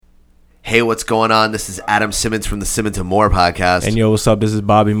Hey, what's going on? This is Adam Simmons from the Simmons and More podcast. And yo, what's up? This is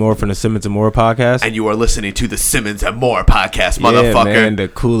Bobby Moore from the Simmons and More podcast. And you are listening to the Simmons and More podcast, motherfucker. Yeah, man, the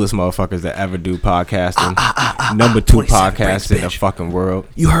coolest motherfuckers that ever do podcasting. Number 2 podcast in the fucking world.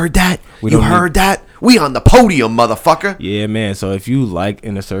 You heard that? You heard that? We on the podium, motherfucker. Yeah, man. So if you like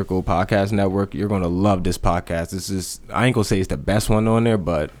Inner Circle Podcast Network, you're going to love this podcast. This is, I ain't going to say it's the best one on there,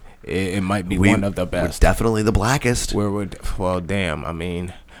 but it might be one of the best. We're definitely the blackest. Well, damn. I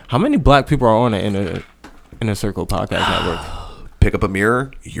mean, how many black people are on the Inner Circle Podcast Network? Pick up a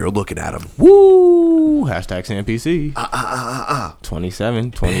mirror. You're looking at them. Woo! Hashtag SamPC.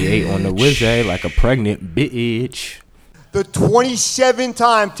 27, 28 on the Wizzy like a pregnant bitch. The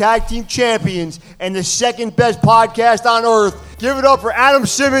 27-time tag team champions and the second best podcast on earth. Give it up for Adam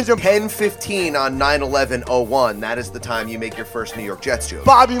Simmons and 10:15 on 9/11/01. That is the time you make your first New York Jets joke.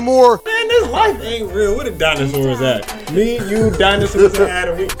 Bobby Moore. Man, this life ain't real. Where the dinosaurs at? Me, you, dinosaurs, and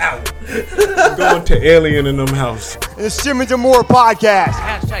Adam, we out. I'm going to Alien in them house. And the Simmons and More podcast.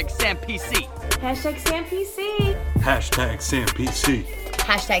 Hashtag SamPC. Hashtag SamPC. Hashtag SamPC.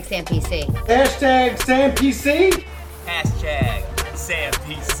 Hashtag SamPC. Hashtag SamPC. Hashtag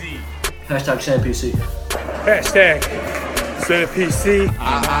SamPC. Hashtag SamPC. Hashtag SamPC.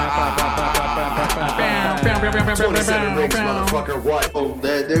 27 rings, motherfucker. What? Oh,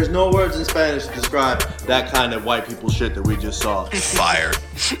 there's no words in Spanish to describe that kind of white people shit that we just saw. Fire.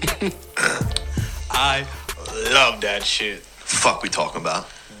 I love that shit. Fuck we talking about.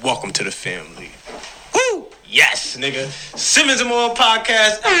 Welcome to the family. Woo! Yes, nigga. Simmons and More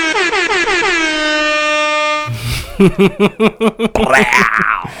podcast.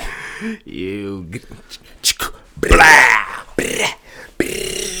 You.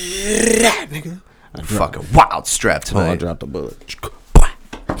 Nigga. Fucking wild strap tonight. I dropped a bullet.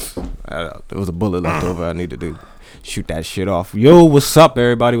 There was a bullet left over. I need to do. Shoot that shit off. Yo, what's up,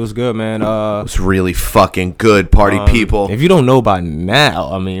 everybody? What's good, man? It was really fucking good, party people. If you don't know by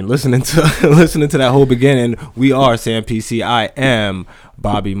now, I mean, listening to that whole beginning, we are SamPC. I am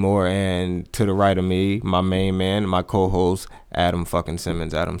Bobby Moore, and to the right of me, my main man, my co-host, Adam fucking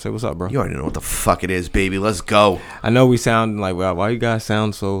Simmons. Adam, say what's up, bro. You already know what the fuck it is, baby. Let's go. I know we sound like, well, why you guys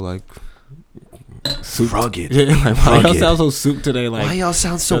sound so like soup? Rugged. Yeah, like, why y'all sound so soup today? Like, why y'all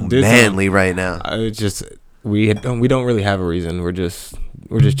sound so manly right now? It's just we don't really have a reason. We're just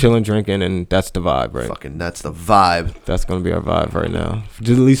chilling, drinking, and that's the vibe, right? Fucking, that's the vibe. That's gonna be our vibe right now, at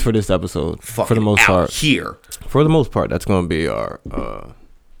least for this episode. Fucking for the most part, here. For the most part, that's gonna be our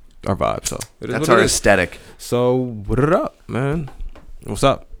vibe. So that's our aesthetic. So what it up, man? What's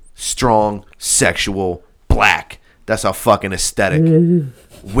up? Strong, sexual, black. That's our fucking aesthetic.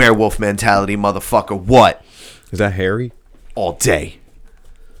 Werewolf mentality, motherfucker. What? Is that Harry? All day.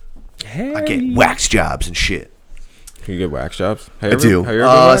 Harry. I get wax jobs and shit. Can you get wax jobs? I do.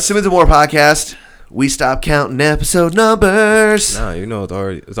 Simmons and More podcast. We stop counting episode numbers. Nah, you know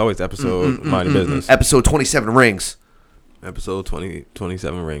it's always episode mind your business. Episode 27 rings. Episode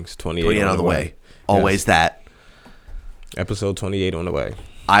 27 rings. 28 on the way. Always that. Episode 28 on the way.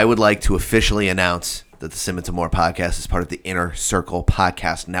 I would like to officially announce that the Simmons and More podcast is part of the Inner Circle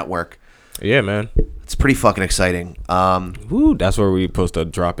Podcast Network. Yeah, man. It's pretty fucking exciting. Woo, that's where we supposed to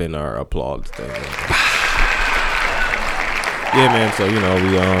drop in our applause thing. Yeah, man. So, you know,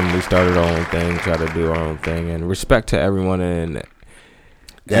 we started our own thing, try to do our own thing, and respect to everyone in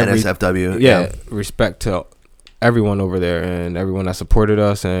NSFW. Yeah, respect to everyone over there and everyone that supported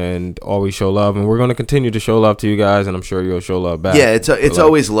us and always show love, and we're going to continue to show love to you guys, and I'm sure you'll show love back. Yeah, it's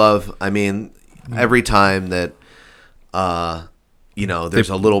always love. I mean, every time that you know, there's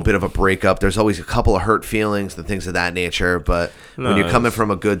a little bit of a breakup, there's always a couple of hurt feelings and things of that nature, but when you're coming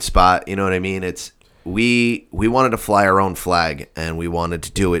from a good spot, you know what I mean? It's we wanted to fly our own flag, and we wanted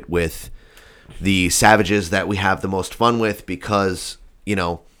to do it with the savages that we have the most fun with, because, you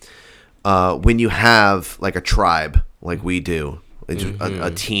know, when you have like a tribe like we do,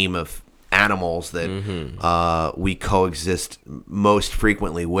 a team of animals that we coexist most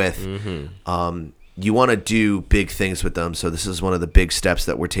frequently with, you want to do big things with them. So this is one of the big steps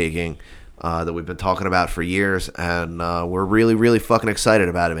that we're taking, that we've been talking about for years, and we're really, really fucking excited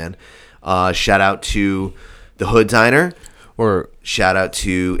about it, man. Shout out to the Hood Diner, or shout out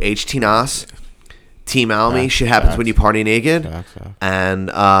to HT Nas, Team Almy, shit happens when you party naked, and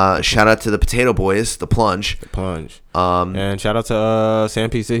shout out to the Potato Boys, the Plunge, and shout out to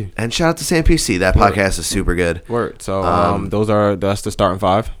SamPC, and shout out to SamPC. That podcast is super good. Word. So that's the starting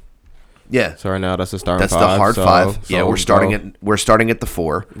five. Yeah. So right now that's the starting five. That's the hard five. Yeah, we're starting at the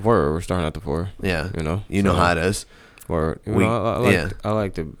 4. We're starting at the 4. Yeah. You know how it is. Word. I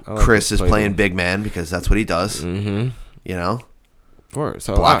like to Chris is playing big man because that's what he does. Mm-hmm. You know? Word.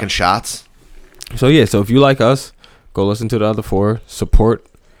 So blocking shots. So yeah, so if you like us, go listen to the other 4. Support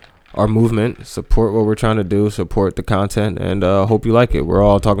our movement, support what we're trying to do, support the content, and hope you like it. We're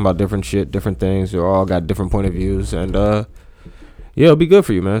all talking about different shit, different things. We're all got different point of views, and yeah, it'll be good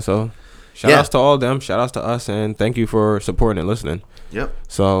for you, man. So shout outs to all of them, shout outs to us, and thank you for supporting and listening. Yep.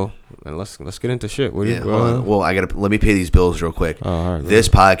 So and let's get into shit. What do you, well, let me pay these bills real quick. All right, this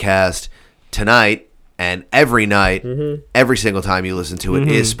podcast tonight and every night, every single time you listen to it,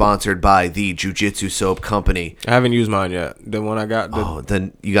 is sponsored by the Jiu-Jitsu Soap Company. I haven't used mine yet. The one I got.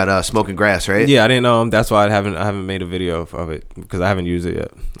 Then you got Smoking Grass, right? Yeah, I didn't know. That's why I haven't made a video of it because I haven't used it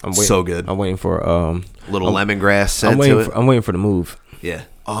yet. I'm waiting, so good. I'm waiting for little lemongrass scent I'm waiting for the move. Yeah.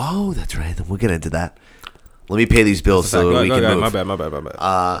 Oh, that's right. Then we'll get into that. Let me pay these bills so we can move. My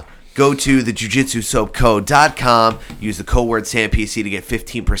bad. Go to the jujitsusoapco.com. Use the code word SAMPC to get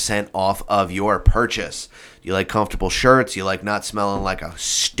 15% off of your purchase. You like comfortable shirts? You like not smelling like a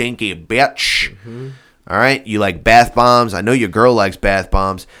stinky bitch? All right? You like bath bombs? I know your girl likes bath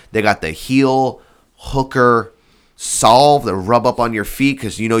bombs. They got the heel hooker solve that rub up on your feet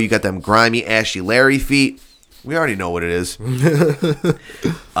because you know you got them grimy, ashy Larry feet. We already know what it is. Go to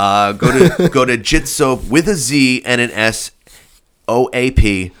Jitsoap with a Z and an S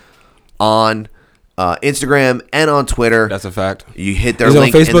OAP on Instagram and on Twitter. That's a fact. You hit their Is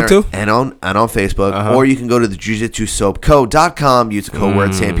link it on Facebook too? and on Facebook, or you can go to the jujitsusoapco.com. Use the code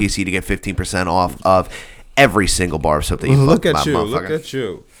word SAMPC to get 15% off of every single bar of soap that you Look fuck at you.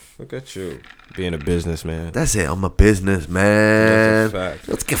 motherfucker. Look at you. Being a businessman. That's it. I'm a businessman. That's a fact.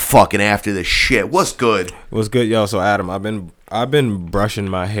 Let's get fucking after this shit. What's good? What's good, yo? So Adam, I've been brushing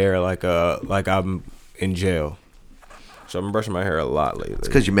my hair like I'm in jail. So I've been brushing my hair a lot lately. It's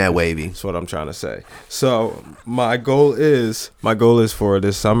because you're mad wavy. That's what I'm trying to say. So my goal is for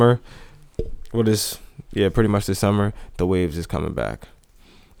this summer. Pretty much this summer. The waves is coming back.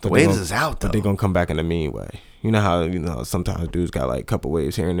 The waves is out though. But they're gonna come back in a mean way. You know how sometimes dudes got like a couple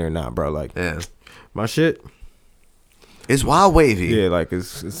waves here and there. Nah, bro. Like my shit. It's wild wavy. Yeah, like it's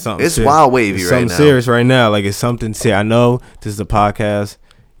something. It's wild wavy it's right now. Something serious right now. Like it's something serious. I know this is a podcast.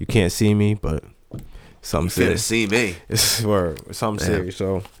 You can't see me, but something serious. See me. It's something serious.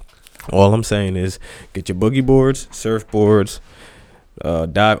 So all I'm saying is get your boogie boards, surfboards,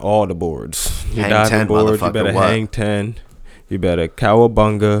 dive all the boards. Your hang diving 10, boards. You better what? hang 10. You better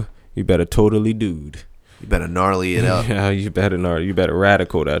cowabunga. You better totally dude. You better gnarly it up. Yeah, you better gnarly. You better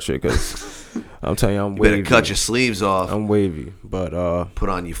radical that shit because I'm telling you, I'm wavy. You better cut your sleeves off. I'm wavy, but put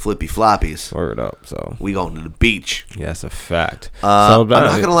on your flippy floppies. Word up. So we going to the beach. Yeah, that's a fact. I'm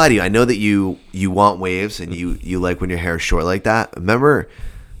not gonna lie to you. I know that you want waves and you like when your hair is short like that. Remember,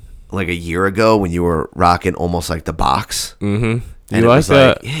 like a year ago when you were rocking almost like the box. Mm-hmm. And you like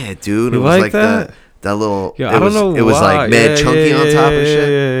that? Like, yeah, dude. You it was like that? That little, I don't know. It was like mad chunky on top and shit.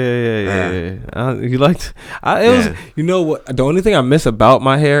 Yeah. You liked? You know what? The only thing I miss about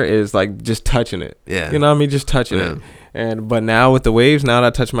my hair is like just touching it. Yeah. You know what I mean? Just touching it. But now with the waves, now that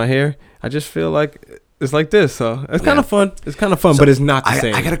I touch my hair, I just feel like it's like this. So it's kind of fun. It's kind of fun, but it's not the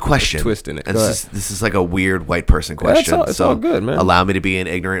same. I got a question. Twist in it. And this is like a weird white person question. It's all good, man. Allow me to be an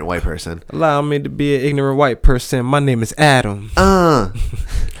ignorant white person. Allow me to be an ignorant white person. My name is Adam.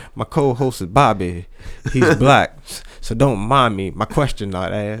 My co-host is Bobby. He's black, so don't mind me. My question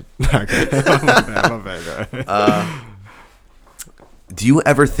not asked. My bad. Do you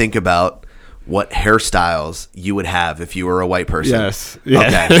ever think about what hairstyles you would have if you were a white person? Yes. Yeah.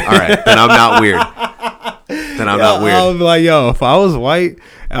 Okay. All right. Then I'm not weird. I was like, yo, if I was white,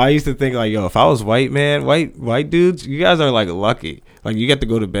 I used to think like, yo, if I was white, man, white dudes, you guys are like lucky. Like you get to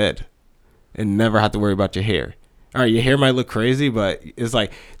go to bed and never have to worry about your hair. All right, your hair might look crazy, but it's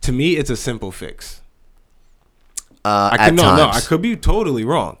like, to me, it's a simple fix. I could be totally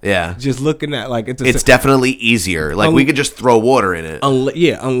wrong. Yeah. Just looking at like it's definitely easier. Like we could just throw water in it.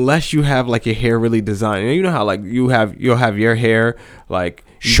 Unless you have like your hair really designed. You know how like you'll have your hair like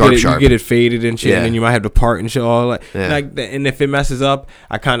sharp. You get it faded and shit, and then you might have the part and shit all like. Yeah. Like and if it messes up,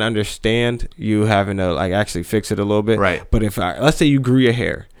 I kind of understand you having to like actually fix it a little bit. Right. But if let's say you grew your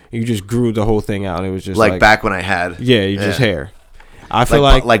hair. You just grew the whole thing out, and it was just like back when I had. Yeah, just hair. I feel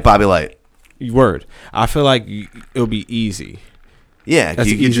like Bobby Light. Word. I feel like it'll be easy. Yeah, that's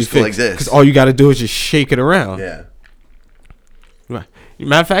you just go like this. Because all you got to do is just shake it around. Yeah.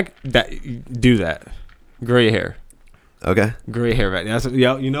 Matter of fact, do that. Gray hair. Okay. Gray hair. Right.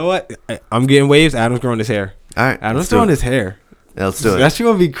 You know what? I'm getting waves. Adam's growing his hair. All right. Adam's growing his hair. Yeah, let's do it. That's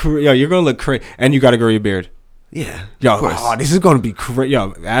gonna be you're gonna look crazy, and you got to grow your beard. Yeah. Yo, this is gonna be crazy.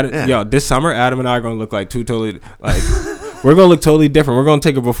 Yo, this summer, Adam and I are gonna look like two totally like. We're gonna look totally different. We're gonna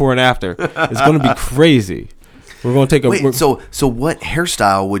take a before and after. It's gonna be crazy. We're gonna take a. Wait, so what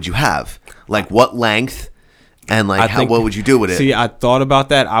hairstyle would you have? Like what length? And like what would you do with it? See, I thought about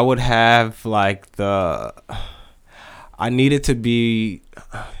that. I would have like I need it to be,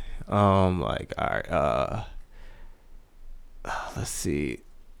 like, all right, let's see.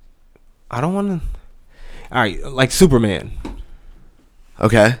 I don't want to. All right, like Superman.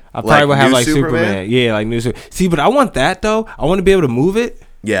 Okay. I probably would have like Superman. Yeah, like new. See, but I want that though. I want to be able to move it.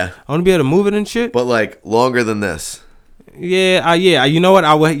 Yeah. I want to be able to move it and shit. But like longer than this. Yeah. You know what?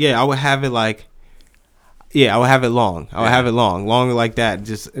 I would have it like. Yeah, I would have it long. I would have it longer like that.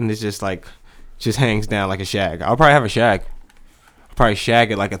 And it's just like, just hangs down like a shag. I'll probably have a shag. I'll probably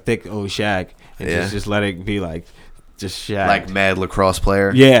shag it like a thick old shag, and just let it be like, just shag. Like mad lacrosse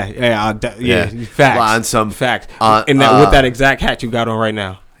player. Yeah. Facts. On some facts. And that with that exact hat you got on right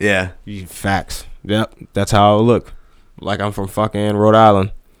now. Yeah. Facts. Yep. That's how I look. Like I'm from fucking Rhode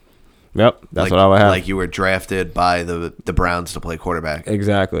Island. Yep. That's what I would have. Like you were drafted by the Browns to play quarterback.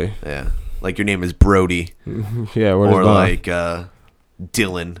 Exactly. Yeah. Like your name is Brody. Yeah. Or like Dylan.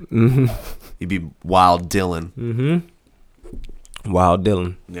 Mm-hmm. You'd be Wild Dylan. Mm-hmm. Wild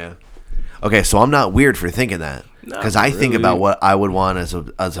Dylan. Yeah. Okay, so I'm not weird for thinking that. Because I think about what I would want as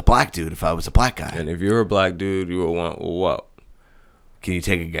a black dude if I was a black guy. And if you're a black dude, you would want what? Can you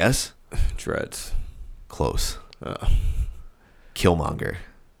take a guess? Dreads. Close. Killmonger.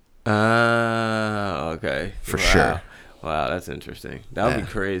 Okay. For sure. Wow, that's interesting. That would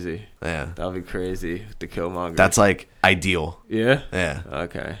be crazy. Yeah. That would be crazy. The Killmonger. That's like ideal. Yeah? Yeah.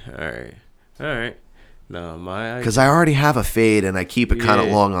 Okay. All right. No, because I already have a fade and I keep it kind of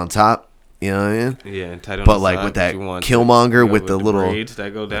long on top. You know what I mean? Yeah, and tight on but the like side, with that Killmonger with the little braids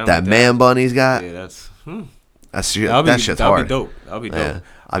that go down that man bun he's got. Yeah, that's that shit's hard. That'll be dope. Yeah.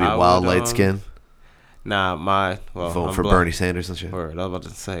 I'll be wild light skin. Nah, vote for Bernie Sanders and shit. Word. I was about to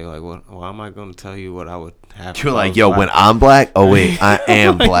say, like, why am I going to tell you what I would have? You're like, yo, when I'm black, oh wait, I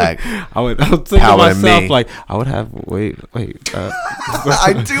am black. I was thinking to myself, like, I would have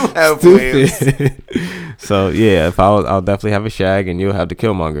I do have waves. So yeah, if I'll definitely have a shag, and you'll have the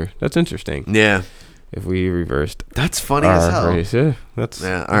Killmonger. That's interesting. Yeah. If we reversed, that's funny as hell. Race, yeah, that's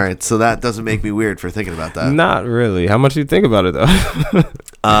all right. So that doesn't make me weird for thinking about that. Not really. How much do you think about it though?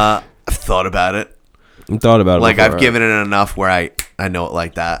 I've thought about it. You thought about it. Like before, I've given it enough where I know it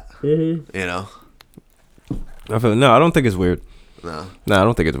like that. Mm-hmm. You know. I don't think it's weird. No, I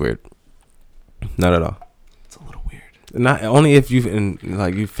don't think it's weird. Not at all. It's a little weird. Not only if you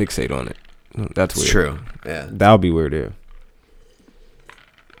you fixate on it. That's weird. It's true. Yeah. That would be weird. Yeah.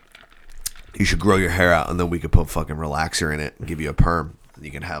 You should grow your hair out, and then we could put fucking relaxer in it and give you a perm. And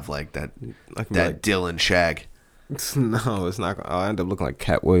you can have like that Dylan shag. No, it's not. I'll end up looking like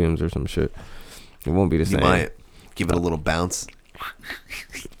Cat Williams or some shit. It won't be the same. You might give it a little bounce.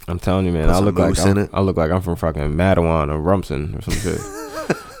 I'm telling you, man. I look like I'm from fucking Madawan or Rumson or some shit.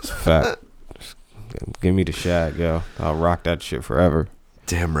 It's a fact. Just give me the shag, yo. I'll rock that shit forever.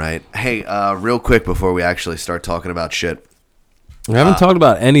 Damn right. Hey, real quick before we actually start talking about shit. We haven't talked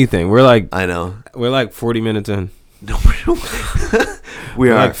about anything. We're like, I know. We're like 40 minutes in. No,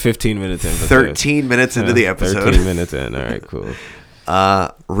 we're like 15 minutes in. 13 minutes into the episode. 13 minutes in. All right, cool.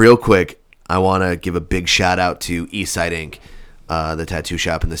 Real quick, I want to give a big shout out to Eastside Ink, the tattoo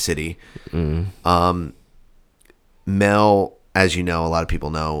shop in the city. Mm. Mel, as you know, a lot of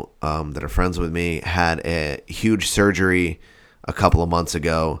people know that are friends with me, had a huge surgery a couple of months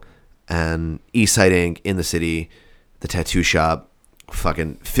ago, and Eastside Ink in the city, the tattoo shop,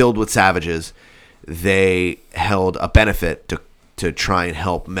 fucking filled with savages. They held a benefit to try and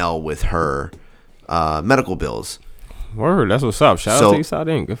help Mel with her medical bills. Word, that's what's up. Shout out to Eastside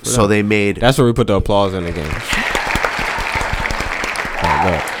Ink. Good for so them. They made. That's where we put the applause in the game.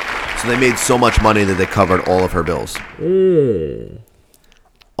 So they made so much money that they covered all of her bills.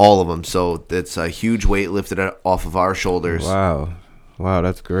 All of them. So it's a huge weight lifted off of our shoulders. Wow,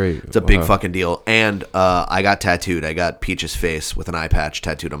 that's great. It's a big fucking deal. And I got tattooed. I got Peach's face with an eye patch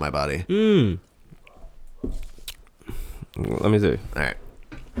tattooed on my body. Let me see. All right.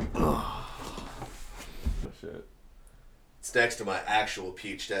 Oh, shit. It's next to my actual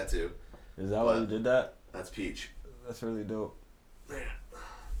Peach tattoo. Is that why you did that? That's Peach. That's really dope. Man.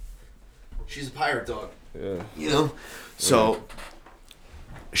 She's a pirate dog. Yeah. You know? So,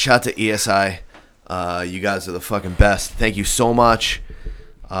 shout to ESI. You guys are the fucking best. Thank you so much.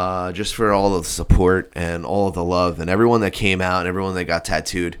 Just for all of the support and all of the love and everyone that came out and everyone that got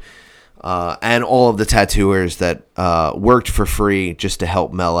tattooed. And all of the tattooers that worked for free just to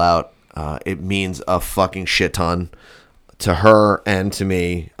help Mel out. It means a fucking shit ton to her and to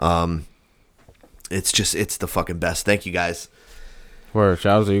me. It's the fucking best. Thank you guys. Word,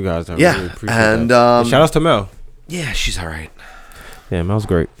 shout out to you guys. I yeah, really appreciate and that. Shout out to Mel. Yeah, she's all right. Yeah, Mel's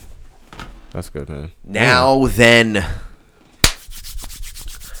great. That's good, man. Now then,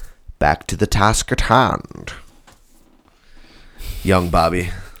 back to the task at hand. Young Bobby.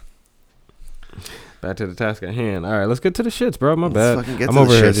 Back to the task at hand. All right, let's get to the shits, bro. My bad. fucking get I'm to the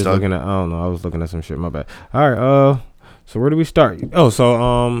over here shits, just dog. looking at. I don't know. I was looking at some shit. My bad. All right. So where do we start? Oh,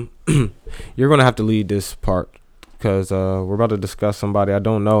 so you're gonna have to lead this part because we're about to discuss somebody I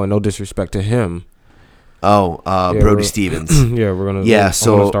don't know, and no disrespect to him. Oh, Yeah, Brody Stevens. Yeah, we're gonna. Yeah, I'm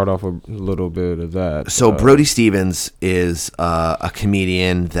so- gonna start off with a little bit of that. So Brody Stevens is a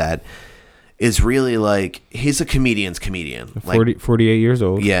comedian that is really like, he's a comedian's comedian. Like, 48 years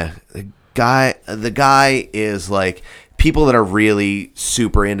old. yeah, the guy is like, people that are really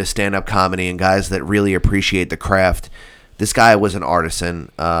super into stand-up comedy and guys that really appreciate the craft. This guy was an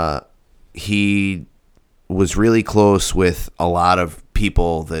artisan. He was really close with a lot of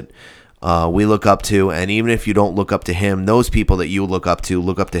people that we look up to, and even if you don't look up to him, those people that you look up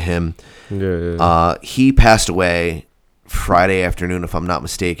to him. Yeah. He passed away Friday afternoon, if I'm not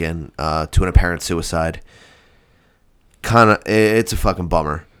mistaken, to an apparent suicide. It's a fucking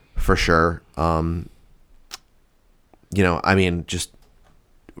bummer, for sure. I mean, just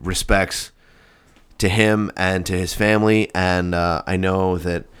respects to him and to his family, and I know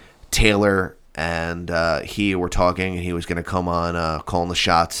that Taylor and he were talking, and he was going to come on Calling the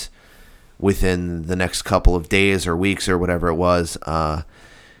Shots within the next couple of days or weeks or whatever it was.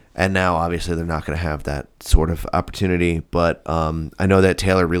 And now, obviously, they're not going to have that sort of opportunity. But I know that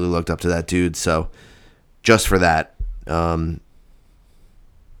Taylor really looked up to that dude. So just for that, show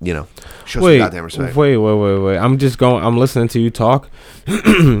some goddamn respect. Wait. I'm listening to you talk,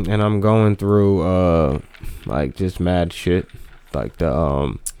 and I'm going through like just mad shit, like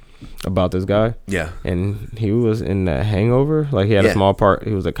the about this guy. Yeah. And he was in The Hangover. Like he had a small part.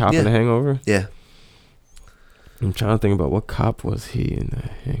 He was a cop in The Hangover. Yeah. I'm trying to think about what cop was he in The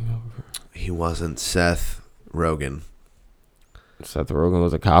Hangover. He wasn't Seth Rogen. Seth Rogen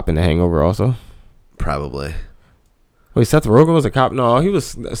was a cop in The Hangover also. Probably. Wait, Seth Rogen was a cop? No,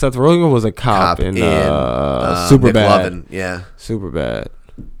 Seth Rogen was a cop in Superbad. McLovin. Yeah. Superbad.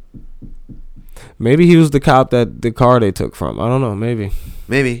 Maybe he was the cop that the car they took from. I don't know. Maybe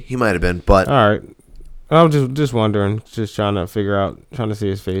he might have been, but all right. I was just wondering, just trying to see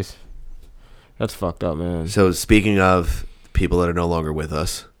his face. That's fucked up, man. So speaking of people that are no longer with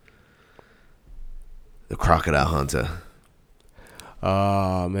us, the Crocodile Hunter.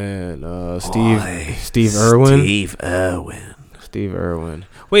 Oh man, Steve Irwin. Steve Irwin.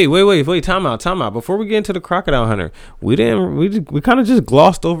 Wait. Time out. Before we get into the Crocodile Hunter, we kind of just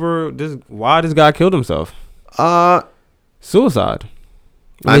glossed over why this guy killed himself. Suicide.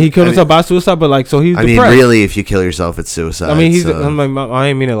 I mean, he killed himself by suicide, but like, so he's depressed. I mean, really, if you kill yourself, it's suicide. I mean, I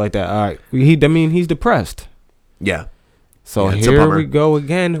ain't mean it like that. All right. He's depressed. Yeah. So here we go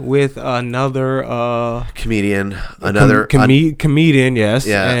again with another comedian, comedian, yes,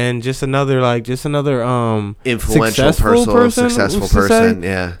 yeah, and just another influential successful person,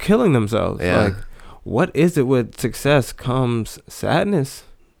 yeah, killing themselves. Yeah. Like, what is it with success comes sadness?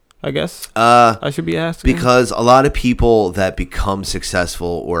 I guess I should be asking, because a lot of people that become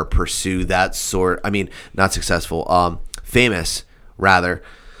successful or pursue that not successful, famous rather.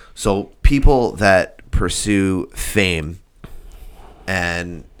 So people that pursue fame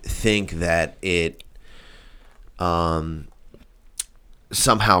and think that it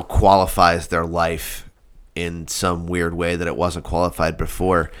somehow qualifies their life in some weird way that it wasn't qualified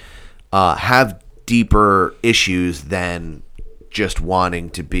before, have deeper issues than just wanting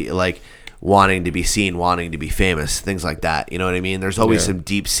to be seen, wanting to be famous, things like that. You know what I mean? There's always some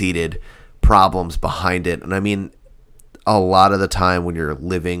deep-seated problems behind it. And I mean, a lot of the time when you're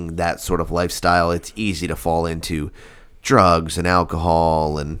living that sort of lifestyle, it's easy to fall into drugs and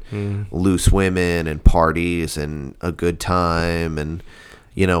alcohol and loose women and parties and a good time and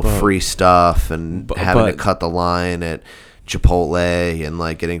free stuff and having to cut the line at Chipotle and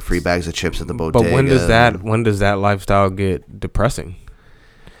like getting free bags of chips at the bodega. But when does that lifestyle get depressing?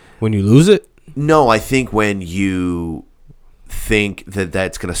 When you lose it? No, I think when you think that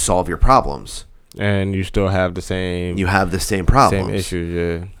that's going to solve your problems. And you still have the same... You have the same problems. Same issues,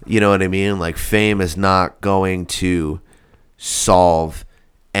 yeah. You know what I mean? Like, fame is not going to solve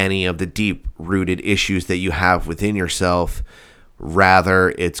any of the deep-rooted issues that you have within yourself.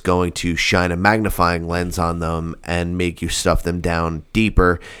 Rather, it's going to shine a magnifying lens on them and make you stuff them down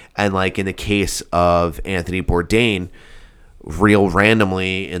deeper. And like in the case of Anthony Bourdain, real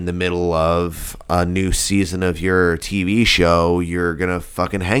randomly in the middle of a new season of your TV show, you're going to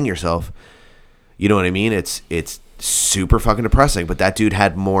fucking hang yourself. You know what I mean? It's super fucking depressing. But that dude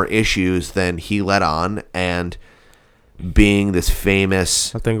had more issues than he let on, and being this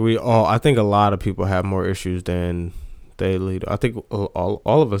famous. I think a lot of people have more issues than they lead. I think all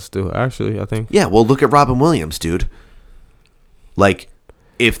of us do, actually. I think. Yeah, well, look at Robin Williams, dude. Like,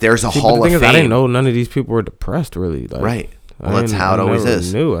 if there's a Hall of Fame, I didn't know none of these people were depressed, really. Like, right? Well, that's how it always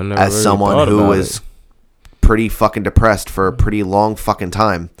is. I never As really someone who was pretty fucking depressed for a pretty long fucking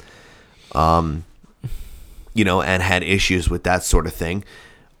time, you know, and had issues with that sort of thing.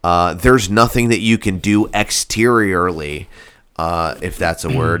 There's nothing that you can do exteriorly, if that's a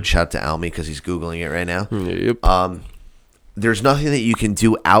word. Shout out to Almy because he's Googling it right now. Yep. There's nothing that you can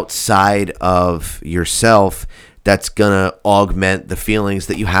do outside of yourself that's going to augment the feelings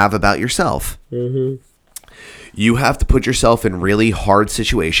that you have about yourself. Mm-hmm. You have to put yourself in really hard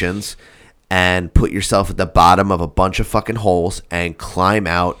situations and put yourself at the bottom of a bunch of fucking holes and climb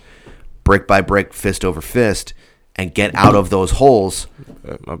out brick by brick, fist over fist, and get out of those holes.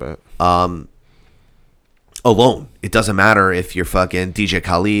 My bad. Alone. It doesn't matter if you're fucking DJ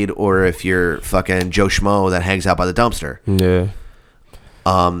Khaled or if you're fucking Joe Schmo that hangs out by the dumpster. Yeah.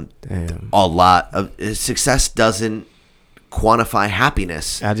 Damn. A lot of success doesn't quantify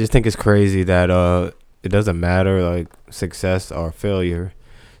happiness. I just think it's crazy that it doesn't matter, like, success or failure.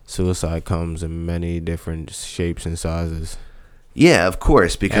 Suicide comes in many different shapes and sizes. Yeah, of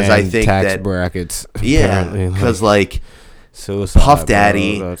course, because and I think tax that brackets. Yeah, because like suicide, Puff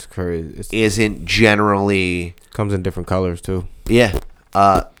Daddy, bro, that's crazy. Isn't generally comes in different colors too. Yeah,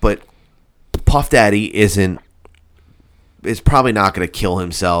 but Puff Daddy is probably not going to kill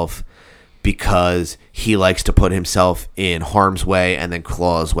himself because he likes to put himself in harm's way and then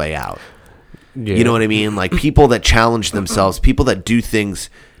claw his way out. Yeah. You know what I mean? Like, people that challenge themselves, people that do things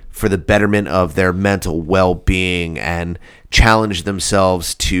for the betterment of their mental well-being and challenge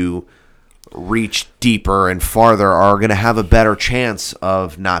themselves to reach deeper and farther are going to have a better chance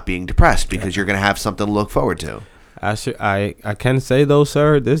of not being depressed because you're going to have something to look forward to. I can say, though,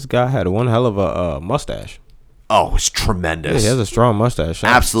 sir, this guy had one hell of a mustache. Oh, it's tremendous. Yeah, he has a strong mustache.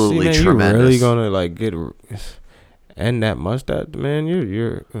 Absolutely tremendous. You're really going to, like, get... And that mustache, man,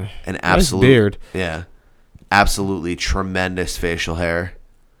 you're an absolute nice beard. Yeah, absolutely tremendous facial hair.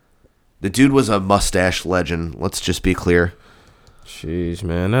 The dude was a mustache legend. Let's just be clear. Jeez,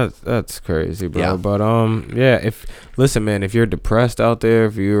 man, that's crazy, bro. Yeah. But yeah. Listen, man, if you're depressed out there,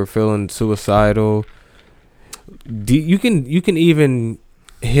 if you're feeling suicidal, you can even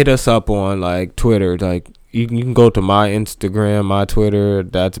hit us up on, like, Twitter, like. You can go to my Instagram, my Twitter.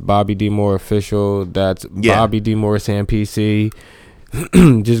 That's Bobby D Moore Official. That's Bobby D Moore SamPC.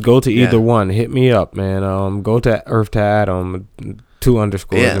 Just go to either one. Hit me up, man. Go to Earth to Adam 2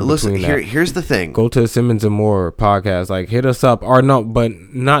 underscores. Yeah, listen. Here's the thing. Go to Simmons and Moore podcast. Like, hit us up, or no,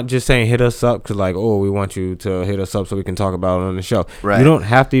 but not just saying hit us up because, like, oh, we want you to hit us up so we can talk about it on the show. Right. You don't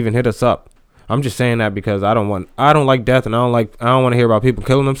have to even hit us up. I'm just saying that because I don't like death, and I don't want to hear about people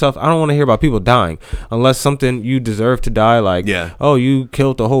killing themselves. I don't want to hear about people dying unless something you deserve to die, like, oh, you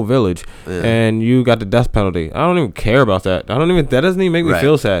killed the whole village and you got the death penalty. I don't even care about that. That doesn't even make me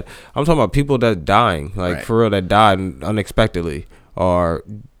feel sad. I'm talking about people that dying, like, for real, that died unexpectedly or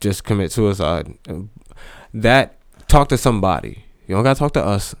just commit suicide. That, talk to somebody. You don't gotta talk to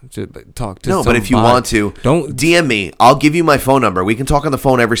us. Just talk to somebody. But if you want to, don't DM me. I'll give you my phone number. We can talk on the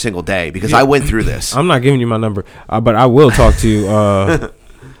phone every single day because I went through this. I'm not giving you my number, but I will talk to you.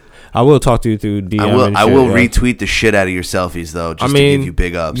 I will talk to you through DM. I will retweet the shit out of your selfies though, just to give you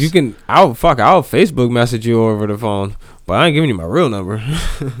big ups. You can. I'll Facebook message you over the phone. But I ain't giving you my real number.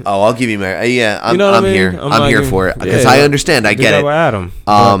 Oh, I'll give you my I'm here. I'm I'm here for it because I understand. I get it. Adam.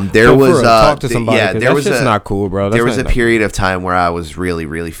 There was talk to somebody. Yeah, there was not cool, bro. There was a period of time where I was really,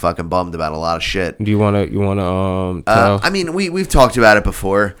 really fucking bummed about a lot of shit. Do you wanna tell? I mean, we've talked about it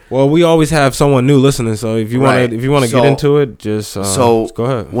before. Well, we always have someone new listening, so if you wanna get into it, just go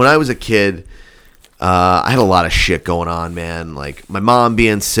ahead. When I was a kid, I had a lot of shit going on, man. Like my mom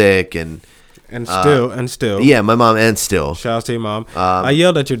being sick and still. Yeah, my mom and still. Shout out to your mom. I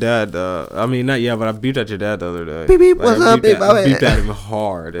yelled at your dad. I mean, not yet, but I beat at your dad the other day. Beep, beep, what's up, beep? I beat at him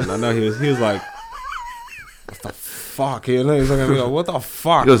hard, and I know he was like, "What the fuck?" He was looking at me like, "What the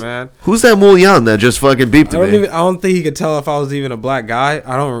fuck, man? Who's that Mulyan that just fucking beeped at me?" I don't think he could tell if I was even a black guy.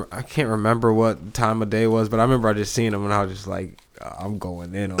 I can't remember what time of day it was, but I remember I just seen him, and I was just like, I'm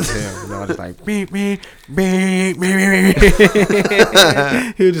going in on him. And I was just like, beep, beep, beep, beep, beep.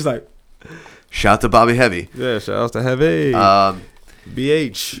 He was just like. Shout out to Bobby Heavy. Yeah, shout out to Heavy.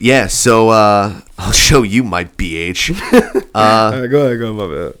 BH. Yeah, so I'll show you my BH. Go ahead, my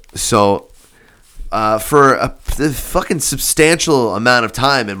bad. So for a fucking substantial amount of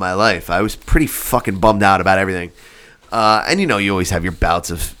time in my life, I was pretty fucking bummed out about everything. And you always have your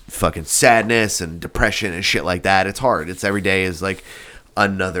bouts of fucking sadness and depression and shit like that. It's hard. It's every day is like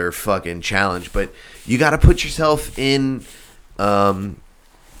another fucking challenge, but you got to put yourself in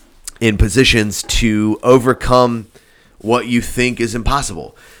positions to overcome what you think is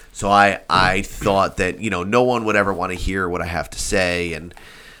impossible. So I thought that, no one would ever want to hear what I have to say, and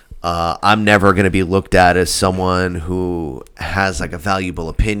I'm never going to be looked at as someone who has like a valuable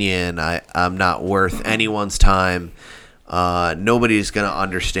opinion. I'm not worth anyone's time. Nobody's going to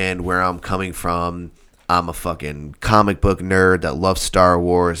understand where I'm coming from. I'm a fucking comic book nerd that loves Star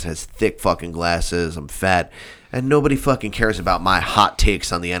Wars, has thick fucking glasses, I'm fat, and nobody fucking cares about my hot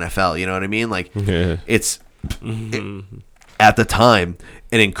takes on the NFL. You know what I mean? Like, it's at the time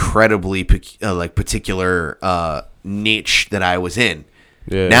an incredibly particular niche that I was in.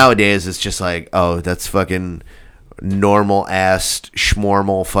 Yeah. Nowadays, it's just like, oh, that's fucking normal ass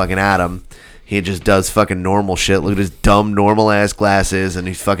schmormal fucking Adam. He just does fucking normal shit. Look at his dumb normal ass glasses, and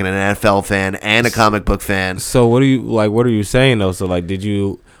he's fucking an NFL fan and a comic book fan. So what are you saying though? So like,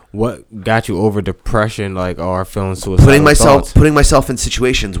 what got you over depression, like, or feeling suicidal? Putting myself in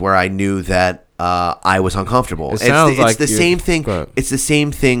situations where I knew that I was uncomfortable. It's the same thing. It's the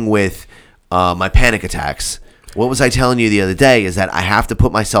same thing with my panic attacks. What was I telling you the other day is that I have to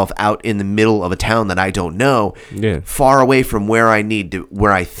put myself out in the middle of a town that I don't know, far away from where I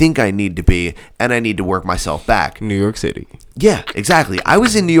think I need to be, and I need to work myself back. New York City. Yeah, exactly. I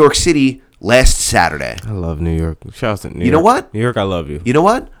was in New York City last Saturday. I love New York. Shouts to New York. You know what? New York, I love you. You know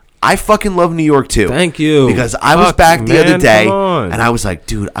what? I fucking love New York too. Thank you. Because I was back the other day and I was like,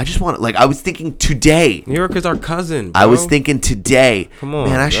 dude, I just want to, like, I was thinking today. New York is our cousin, bro. I was thinking today. Come on,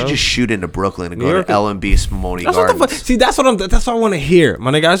 man, I should just shoot into Brooklyn and go to L&B Spumoni Gardens. See, that's what I want to hear. My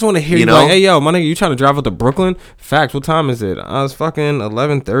nigga, I just want to hear you like, hey, yo, my nigga, you trying to drive up to Brooklyn? Facts, what time is it? It's fucking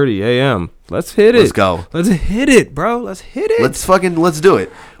 11:30 a.m. Let's hit it. Let's go. Let's hit it, bro. Let's hit it. Let's do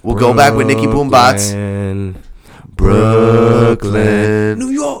it. We'll go back with Nicky Boom Bots. Brooklyn, New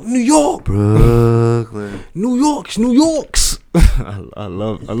York, Brooklyn, New York's. I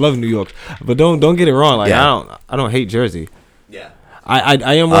love New York, but don't get it wrong. Like I don't hate Jersey. Yeah, I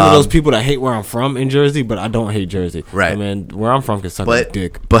am one of those people that hate where I'm from in Jersey, but I don't hate Jersey. Right. I mean, where I'm from can suck a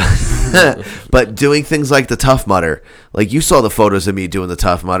dick. But doing things like the Tough Mudder, like you saw the photos of me doing the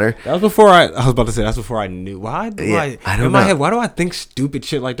Tough Mudder. That was before I was about to say. That's before I knew. Why do I don't know. Why do I think stupid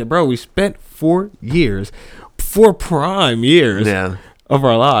shit like that, bro? We spent 4 prime years of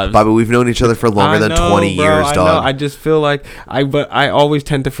our lives. Bobby, we've known each other for longer than 20 years, dog. I know. I just feel like I always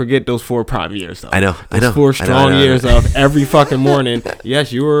tend to forget those 4 prime years, though. I know. Those 4 strong years of every fucking morning.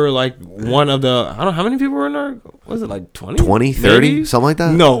 Yes, you were like one of the, I don't know, how many people were in there? Was it like 20? 20, 30, something like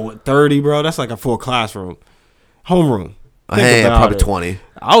that? No, 30, bro. That's like a full classroom. Homeroom. Hey, probably 20.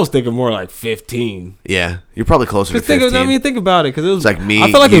 I was thinking more like 15. Yeah, you're probably closer to 15. Think about it, because it was like me. I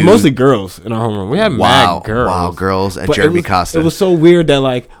feel like it was mostly girls in our homeroom. We had mad girls. Wow, girls and Jeremy Costa. It was so weird that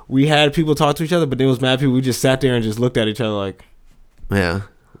like we had people talk to each other, but there was mad people. We just sat there and just looked at each other like, yeah.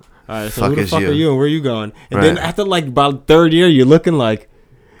 All right, so who the fuck are you and where are you going? And then after like about 3rd year, you're looking like,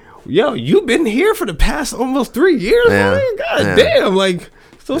 yo, you've been here for the past almost 3 years. Yeah. Man. God damn, like.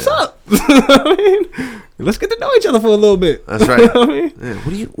 So what's up? I mean, let's get to know each other for a little bit. That's right. I mean,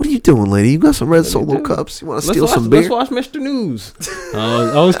 what are you doing, lady? You got some red Solo cups? You want to steal some beer? Let's watch Mr. News.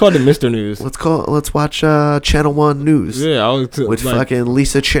 I always called it Mr. News. Let's watch Channel 1 News. Yeah, with like, fucking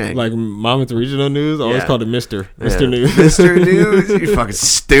Lisa Chang. Like Monmouth Regional News. I always called it Mr. News. Mr. News. You're fucking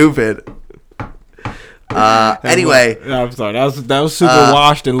stupid. Anyway, I'm sorry. That was super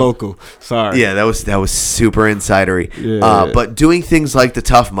washed and local. Sorry. Yeah, that was super insidery. Yeah. But doing things like the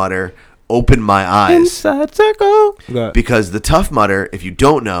Tough Mudder opened my eyes. Inside circle. Because the Tough Mudder, if you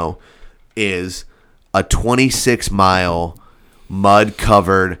don't know, is a 26-mile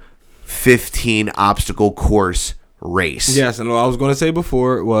mud-covered 15 obstacle course race. Yes, and what I was going to say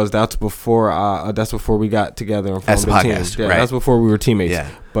before was that's before we got together and formed a podcast. Yeah, right. That's before we were teammates. Yeah.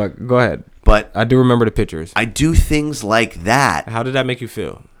 But go ahead. But I do remember the pictures. I do things like that. How did that make you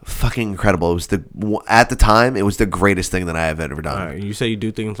feel? Fucking incredible. It was at the time, it was the greatest thing that I have ever done. All right, you say you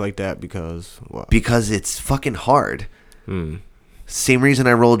do things like that because what? Because it's fucking hard. Same reason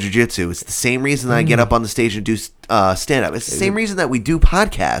I roll jiu-jitsu. It's the same reason I get up on the stage and do stand-up. It's the same reason that we do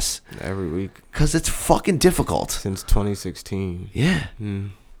podcasts. Every week. Because it's fucking difficult. Since 2016. Yeah.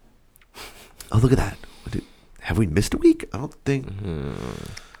 Oh, look at that. Have we missed a week? I don't think.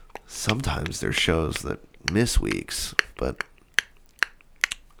 Sometimes there's shows that miss weeks, but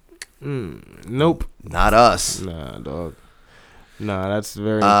nope, not us. Nah, dog. Nah, that's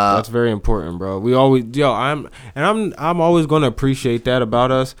very important, bro. We always I'm always gonna appreciate that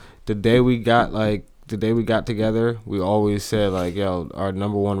about us. The day we got like the day we got together, we always said like, yo, our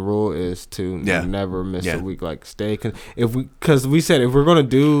number one rule is to never miss a week. Like stay, because we said if we're gonna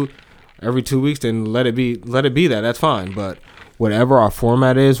do every 2 weeks, then let it be that. That's fine. But whatever our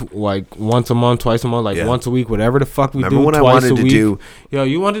format is, like once a month, twice a month, like once a week, whatever the fuck we do, twice a week. Yo,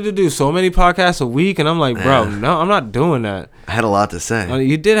 you wanted to do so many podcasts a week, and I'm like, bro, no, I'm not doing that. I had a lot to say.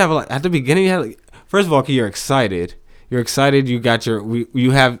 You did have a lot at the beginning. You had, like, first of all, you're excited. You're excited. You got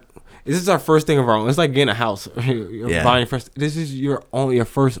you have. This is our first thing of our own. It's like getting a house. You're buying first. This is your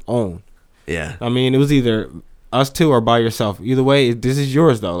first own. Yeah. I mean, it was either us two or by yourself. Either way, this is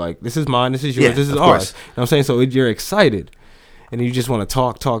yours though. Like this is mine. This is yours. This is ours. You know what I'm saying? So you're excited, and you just want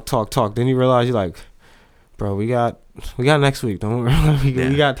to talk. Then you realize you're like, bro, we got next week. Don't worry.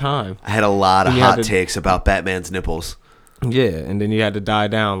 We got time. I had a lot of hot takes about Batman's nipples. Yeah, and then you had to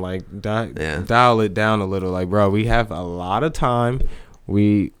dial it down a little. Like, bro, we have a lot of time.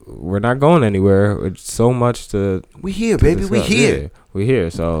 We're not going anywhere. It's so much to. We here, baby. We here. Yeah, we here.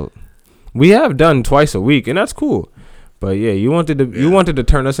 So we have done twice a week, and that's cool. But yeah, you wanted to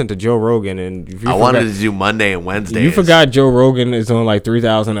turn us into Joe Rogan, and I wanted to do Monday and Wednesday. You forgot Joe Rogan is on like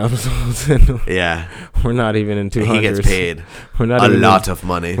 3,000 episodes. And we're not even in 200s. He gets paid. We're not a lot of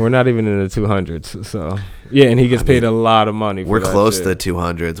money. We're not even in the 200s. So yeah, and he gets paid a lot of money. We're close to the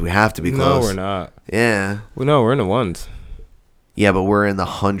 200s. We have to be close. No, we're not. Yeah. We're in the ones. Yeah, but we're in the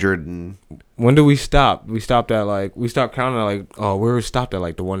 100 and. When did we stop? We stopped counting at like, we were stopped at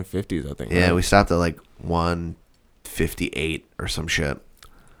like the 150s, I think. Yeah, right? we stopped at like 158 or some shit.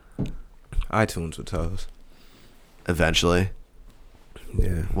 iTunes would tell us. Eventually.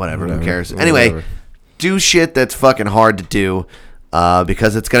 Yeah. Whatever. Who cares? Anyway, do shit that's fucking hard to do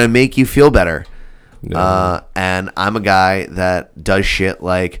because it's going to make you feel better. No. And I'm a guy that does shit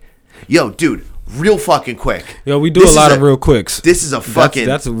like, yo, dude. Real fucking quick. Yo, we do a lot of real quicks. This is a fucking.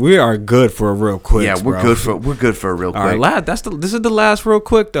 We are good for a real quick. Yeah, we're good for a real quick. All right, this is the last real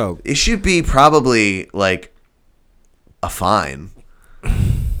quick though. It should be probably like a fine.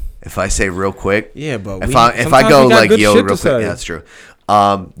 If I say real quick. Yeah, but if I go like yo real quick, yeah, that's true.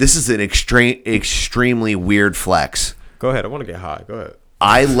 This is an extremely weird flex. Go ahead. I want to get high. Go ahead.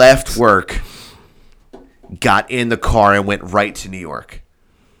 I left work, got in the car, and went right to New York.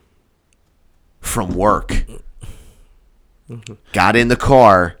 From work, got in the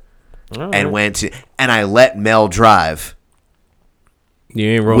car, and went to, and I let Mel drive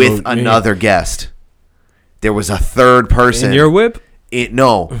with another guest. There was a third person in your whip.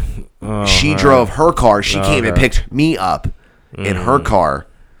 No, she drove her car. She came and picked me up in her car.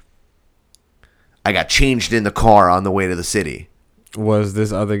 I got changed in the car on the way to the city. Was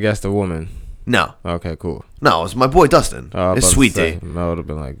this other guest a woman? No. Okay, cool. No, it was my boy Dustin. It's Sweet D. I would have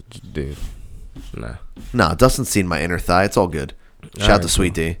been like, dude. Nah, Dustin's seen my inner thigh. It's all good. Shout out to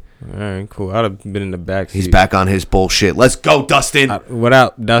Sweet D. All right, cool. I'd have been in the back seat. He's back on his bullshit. Let's go, Dustin. What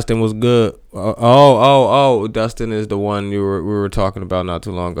up? Dustin was good. Oh, Dustin is the one we were talking about not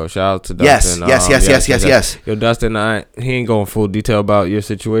too long ago. Shout out to Dustin. Yes. Yo, Dustin, he ain't going full detail about your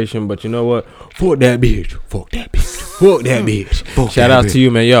situation, but you know what? Fuck that bitch. Shout out to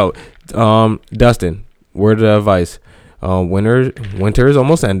you, man. Yo, Dustin, word of advice. Winter is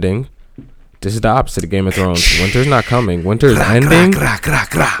almost ending. This is the opposite of Game of Thrones. Winter's not coming. Winter's ending.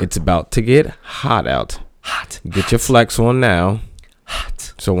 It's about to get hot out. Get your flex on now.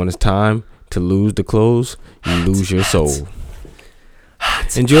 So when it's time to lose the clothes, you lose your soul.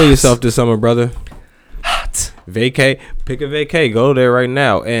 Enjoy yourself this summer, brother. Vacay. Pick a vacay. Go there right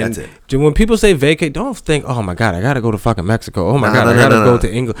now. And when people say vacay, don't think, oh my God, I got to go to fucking Mexico. Oh my God, I got to go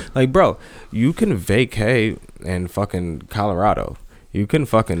to England. Like, bro, you can vacay in fucking Colorado. You can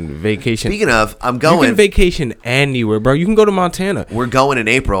fucking vacation. Speaking of, I'm going. You can vacation anywhere, bro. You can go to Montana. We're going in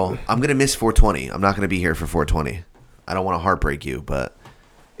April. I'm going to miss 420. I'm not going to be here for 420. I don't want to heartbreak you, but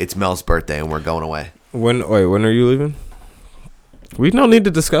it's Mel's birthday and we're going away. When are you leaving? We don't need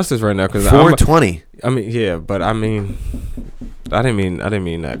to discuss this right now because 420. I didn't mean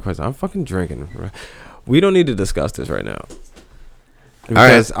that question. I'm fucking drinking. We don't need to discuss this right now.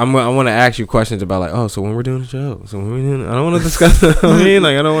 Because I want to ask you questions about like, so when we're doing the show, I don't want to discuss. I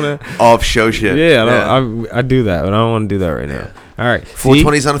don't want to off show shit. Yeah, I do that, but I don't want to do that right now. All right,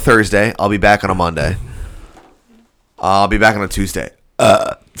 420 is on a Thursday. I'll be back on a Monday. I'll be back on a Tuesday.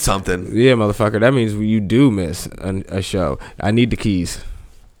 Something. Yeah, motherfucker. That means you do miss a show. I need the keys.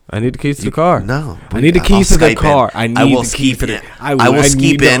 I need the keys to the car. No. I need the keys to the car. I will skeep in. I will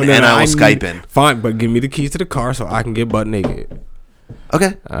Skype in. Fine, but give me the keys to the car so I can get butt naked.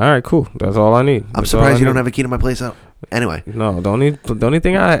 Okay. All right, cool. That's all I need. I'm surprised you don't have a key to my place out. Anyway. No, the only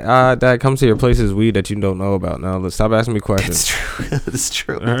thing that comes to your place is weed that you don't know about. Now, let's stop asking me questions. It's true. It's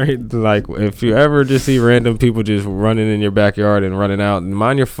true. All right, like if you ever just see random people just running in your backyard and running out,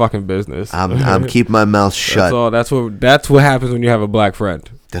 mind your fucking business. I'm keeping my mouth shut. That's all. That's what happens when you have a black friend.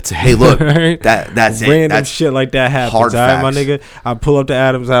 Hey, look, right? that's random it. That's shit like that happens. hard All right, my facts. nigga. I pull up to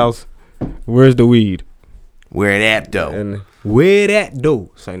Adam's house. Where's the weed? Where it at, though? And where that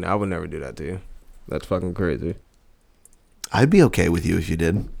though? So I would never do that to you. That's fucking crazy. I'd be okay with you if you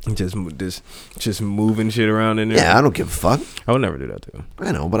did. Just moving shit around in there. Yeah, I don't give a fuck. I would never do that to you.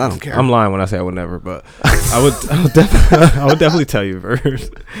 I know, but I don't care. I'm lying when I say I would never, but I would definitely tell you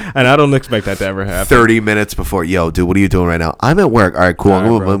first. And I don't expect that to ever happen. 30 minutes before. Yo, dude, what are you doing right now? I'm at work. All right, cool. I'm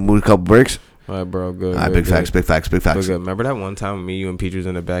going to move a couple bricks. All right, bro. Good. All right, good, big facts. But good. Remember that one time me, you, and Peach was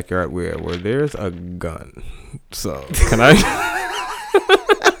in the backyard where there's a gun. So, can I...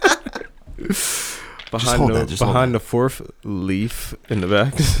 behind the fourth leaf in the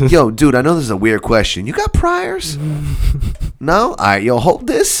back. Yo, dude, I know this is a weird question. You got priors? No? All right, yo, hold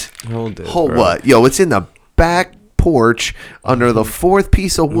this. Hold it. Hold bro. what? Yo, it's in the back porch under the fourth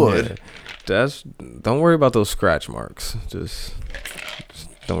piece of wood. Yeah. Don't worry about those scratch marks. Just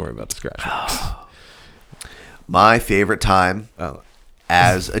don't worry about the scratch marks. My favorite time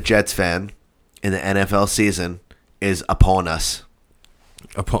as a Jets fan in the NFL season is upon us.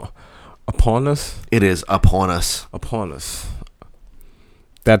 Upon us? It is upon us. Upon us.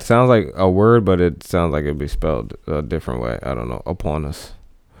 That sounds like a word, but it sounds like it'd be spelled a different way. I don't know. Upon us.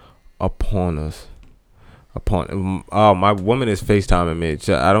 Upon us. Upon. Oh, my woman is FaceTiming me.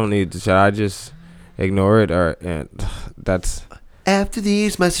 Should I just ignore it? Or that's. After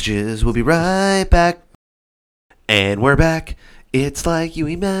these messages, we'll be right back. And we're back. It's like you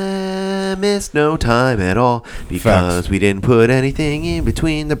missed no time at all because we didn't put anything in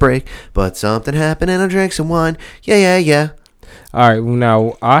between the break. But something happened and I drank some wine. Yeah. All right.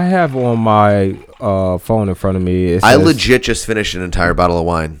 Now, I have on my phone in front of me. I legit just finished an entire bottle of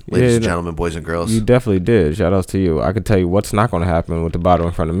wine, ladies and gentlemen, boys and girls. You definitely did. Shout outs to you. I can tell you what's not going to happen with the bottle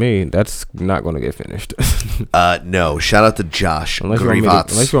in front of me. That's not going to get finished. No. Shout out to Josh. Unless you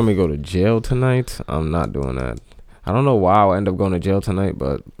want me to go to jail tonight, I'm not doing that. I don't know why I'll end up going to jail tonight,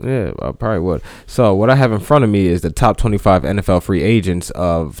 but yeah, I probably would. So what I have in front of me is the top 25 NFL free agents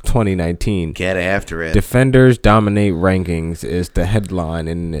of 2019. Get after it. Defenders dominate rankings is the headline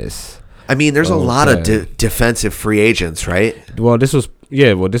in this. I mean, there's a lot of defensive free agents, right? Well, this was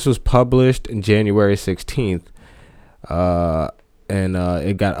published in January 16th. And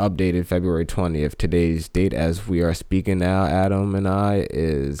it got updated February 20th. Today's date, as we are speaking now, Adam and I,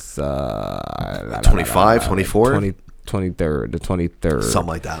 is 25, 24? 23rd, the 23rd. Something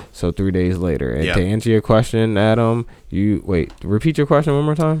like that. So 3 days later. And to answer your question, Adam, repeat your question one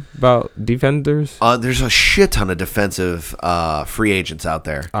more time about defenders. There's a shit ton of defensive free agents out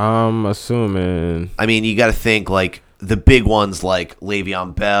there. I'm assuming. I mean, you got to think, like, the big ones like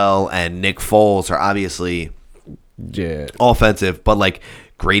Le'Veon Bell and Nick Foles are obviously... Yeah, offensive, but like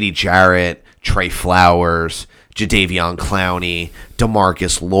Grady Jarrett, Trey Flowers, Jadeveon Clowney,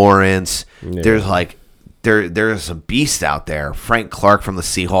 DeMarcus Lawrence. Yeah. There's like there's some beasts out there. Frank Clark from the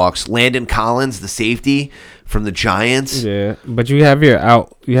Seahawks, Landon Collins, the safety from the Giants. Yeah, but you have your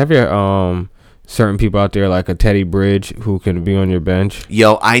certain people out there like a Teddy Bridge who can be on your bench.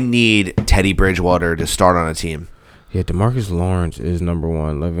 Yo, I need Teddy Bridgewater to start on a team. Yeah, DeMarcus Lawrence is number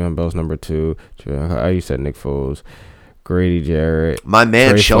one. Le'Veon Bell's number two. You said Nick Foles. Grady Jarrett. My man,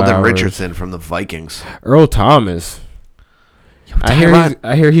 Trey Sheldon Flowers. Richardson from the Vikings. Earl Thomas. Yo,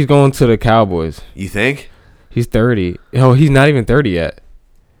 I hear he's going to the Cowboys. You think? He's 30. Oh, he's not even 30 yet.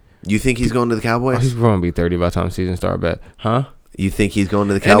 You think he's going to the Cowboys? Oh, he's going to be 30 by the time season start, bet. Huh? You think he's going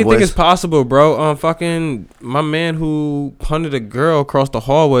to the Cowboys? Anything is possible, bro. Fucking my man who punted a girl across the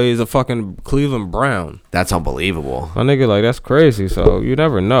hallway is a fucking Cleveland Brown. That's unbelievable. My nigga, like, that's crazy. So you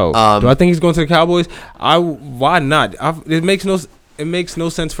never know. Do I think he's going to the Cowboys? Why not? It makes no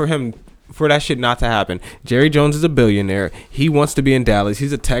sense for him for that shit not to happen. Jerry Jones is a billionaire. He wants to be in Dallas.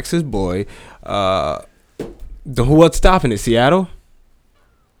 He's a Texas boy. What's stopping it? Seattle?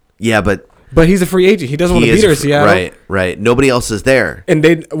 Yeah, but he's a free agent. He doesn't want to be there in Seattle. Right. Nobody else is there.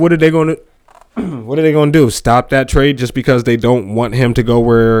 And what are they going to do? Stop that trade just because they don't want him to go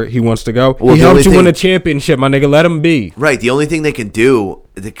where he wants to go? Well, he helped you win a championship, my nigga. Let him be. Right. The only thing they can do,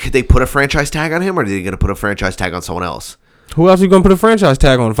 could they put a franchise tag on him, or are they going to put a franchise tag on someone else? Who else are you going to put a franchise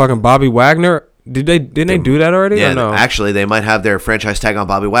tag on? Fucking Bobby Wagner? Didn't they do that already? Yeah, or no? Actually, they might have their franchise tag on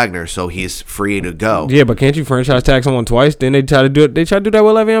Bobby Wagner, so he's free to go. Yeah, but can't you franchise tag someone twice? Then they try to do it. They try to do that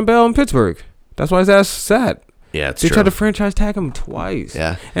with Le'Veon Bell in Pittsburgh. That's why his ass is sad. Yeah, it's They true. tried to franchise tag him twice.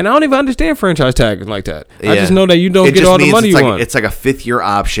 Yeah. And I don't even understand franchise tagging like that. I Yeah. just know that you don't It get just all the means money it's you like, want. It's like a 5th-year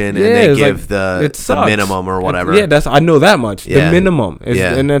option, Yeah, and they it's give like, the it sucks. minimum or whatever. Yeah, I know that much. Yeah. The minimum.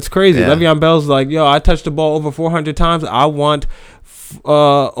 Yeah. And that's crazy. Yeah. Le'Veon Bell's like, yo, I touched the ball over 400 times. I want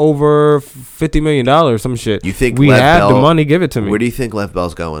over $50 million or some shit. You think we Lev have the Bell- money? Give it to me. Where do you think Lev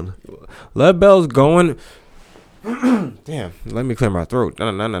Bell's going? Lev Bell's going. Damn, let me clear my throat.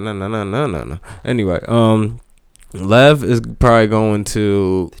 No. Anyway, Lev is probably going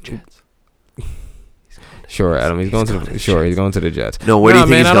to. Sure, Adam. He's going to the Jets. No, where do you think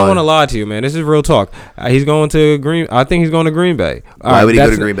man, he's I don't going? want to lie to you, man. This is real talk. He's going to Green. I think he's going to Green Bay. All Why would he go to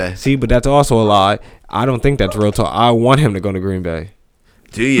that's- Green Bay? See, but that's also a lie. I don't think that's real talk. I want him to go to Green Bay.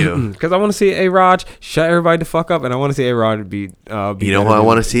 Do you? Because I want to see A-Rod shut everybody the fuck up, and I want to see A-Rod be You know better who I than-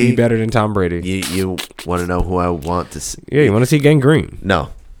 wanna see? Be better than Tom Brady. You want to know who I want to see? Yeah, you want to see Gang Green. No.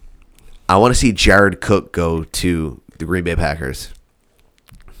 I want to see Jared Cook go to the Green Bay Packers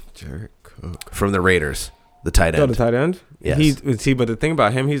Jared Cook. from the Raiders, the tight Oh, end. the tight end? Yes. But the thing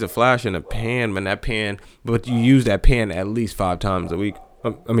about him, he's a flash in a pan, man. That pan, but you use that pan at least 5 times a week.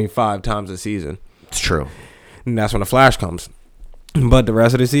 5 times a season. It's true. And that's when the flash comes. But the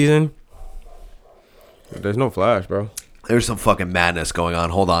rest of the season, there's no flash, bro. There's some fucking madness going on.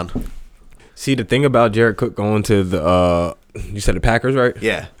 Hold on. See, the thing about Jared Cook going to the, you said the Packers, right?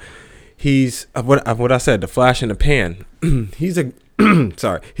 Yeah. He's what I said, the flash in the pan. He's a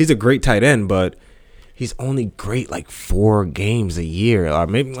he's a great tight end, but he's only great like 4 games a year. Or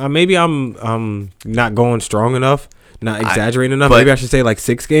maybe I'm not going strong enough, not exaggerating enough. but- Maybe I should say like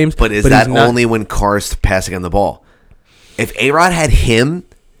 6 games. But is he's that not- only when Carr's passing on the ball? If A-Rod had him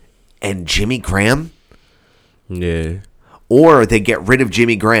and Jimmy Graham, Yeah. or they get rid of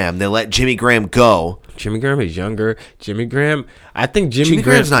Jimmy Graham, they let Jimmy Graham go. Jimmy Graham is younger. I think Jimmy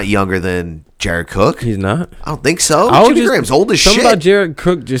Graham's not younger than Jared Cook. He's not. I don't think so. I was Jimmy just- Graham's old as something shit. about Jared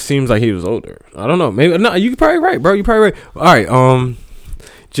Cook just seems like he was older. I don't know. Maybe no. You're probably right, bro. You're probably right. All right.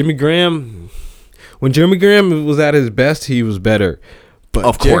 Jimmy Graham. When Jimmy Graham was at his best, he was better. But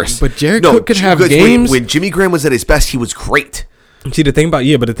Of course. But Jared No, Cook could have because games. When Jimmy Graham was at his best, he was great. See the thing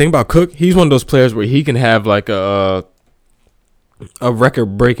about Cook, he's one of those players where he can have like a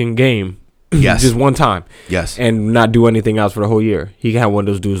record-breaking game. Yes. Just one time. Yes. And not do anything else for the whole year. He can have one of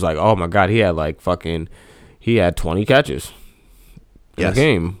those dudes like, oh my God, he had 20 catches in Yes. a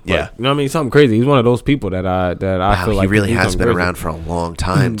game. But, Yeah. you know what I mean? Something crazy. He's one of those people that I Wow, feel like he really can do has something been crazy. around for a long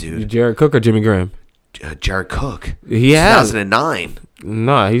time, dude. Jared Cook or Jimmy Graham? Jared Cook. He has. 2009.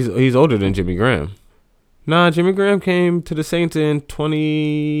 Nah, he's older than Jimmy Graham. Nah, Jimmy Graham came to the Saints in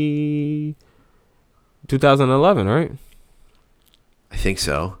 2011, right? I think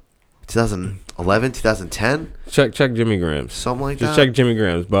so. 2011, 2010, Check Jimmy Graham's. something like Just that. check Jimmy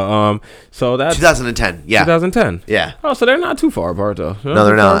Graham's. But so that's 2010. Yeah. 2010. Yeah. Oh, so they're not too far apart though. No,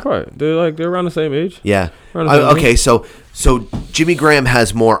 they're too far not. apart. They're around the same age. Yeah. Around the same Okay, age. so Jimmy Graham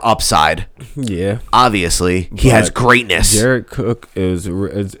has more upside. Yeah. Obviously, he has But greatness. Jared Cook is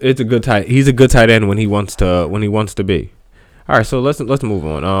it's a good tight. He's a good tight end when he wants to be. All right, so let's move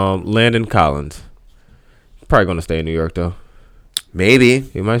on. Landon Collins, probably gonna stay in New York though. Maybe.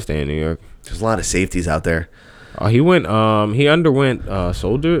 He might stay in New York. There's a lot of safeties out there. He underwent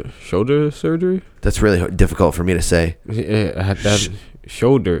shoulder surgery. That's really difficult for me to say. Had that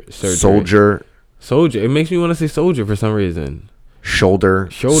shoulder surgery. Soldier. It makes me want to say soldier for some reason. Shoulder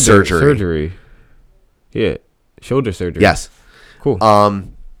surgery. Yeah, shoulder surgery. Yes. Cool.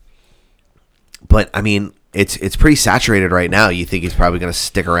 But I mean, it's pretty saturated right now. You think he's probably going to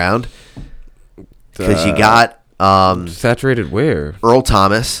stick around? Because you got Saturated where? Earl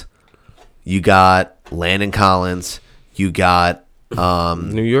Thomas, you got Landon Collins, you got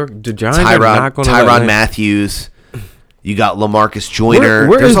New York. The Giants are not going to Tyrann Matthews, you got LaMarcus Joyner.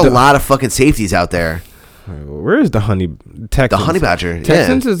 Where There's is a the- lot of fucking safeties out there. Where is the Texans? The Honey Badger.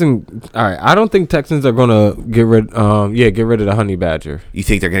 Texans yeah. isn't all right. I don't think Texans are gonna get rid of the Honey Badger. You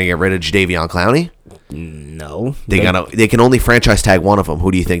think they're going to get rid of Jadeveon Clowney? No, They can only franchise tag one of them.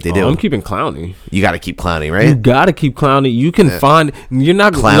 Who do you think they do? I'm keeping Clowney. You got to keep Clowney, You right? gotta keep Clowney. You can find. You're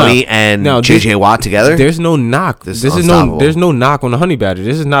not Clowney and JJ Watt together? There's no knock. This This is is unstoppable. there's no knock on the Honey Badger.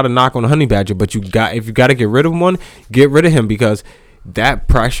 This is not a knock on the Honey Badger. But if you got to get rid of one, get rid of him because that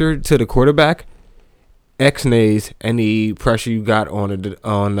pressure to the quarterback X-nays any pressure you got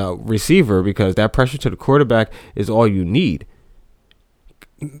on a receiver because that pressure to the quarterback is all you need.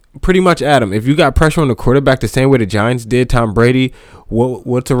 Pretty much, Adam, if you got pressure on the quarterback the same way the Giants did Tom Brady,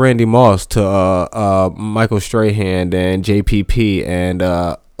 what's a Randy Moss to Michael Strahan and JPP and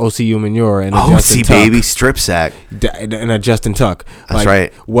OCU Manure and a Justin Tuck. baby, strip sack. And a Justin Tuck. That's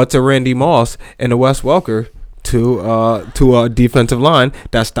right. What's a Randy Moss and a Wes Welker to a defensive line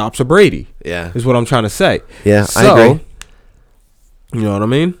that stops a Brady. Yeah. Is what I'm trying to say. Yeah, so, I agree. You know what I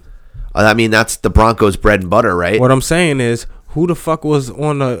mean? I mean, that's the Broncos' bread and butter, right? What I'm saying is, who the fuck was the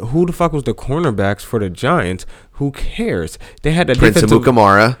cornerbacks for the Giants? Who cares? They had a Prince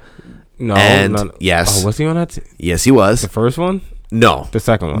Amukamara. No, yes. Oh, was he on that? Yes, he was. The first one? No. The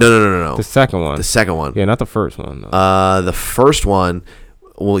second one? No. The second one. The second one. Yeah, not the first one. No. The first one.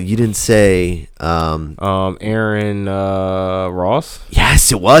 Well, you didn't say. Aaron Ross.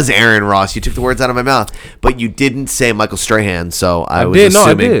 Yes, it was Aaron Ross. You took the words out of my mouth, but you didn't say Michael Strahan. So I was did.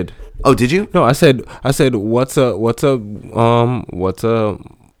 assuming. No, I did. Oh, did you? No, I said what's a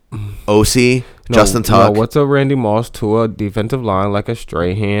OC Justin Tuck. No, what's a Randy Moss to a defensive line like a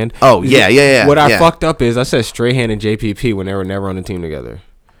Strahan? Oh yeah. What I fucked up is I said Strahan and JPP when they were never on the team together.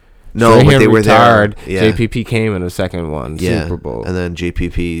 No, Strahan but they were retired. there. Yeah. JPP came in the second one, Super Bowl, and then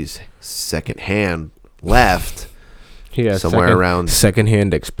JPP's second hand left. He had somewhere around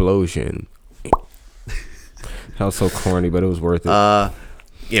second-hand explosion. That was so corny, but it was worth it.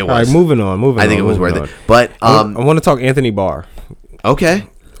 It was. All right, moving on. I think it was worth it. But I want to talk Anthony Barr. Okay.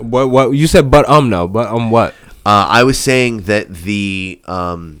 What you said? But what? I was saying that the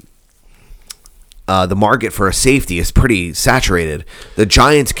market for a safety is pretty saturated. The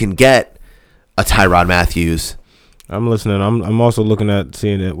Giants can get a Tyrod Matthews. I'm listening. I'm also looking at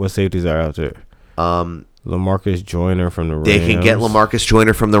seeing what safeties are out there. LaMarcus Joyner from the Rams. They can get LaMarcus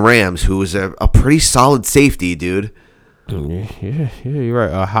Joyner from the Rams, who is a pretty solid safety, dude. Yeah, you're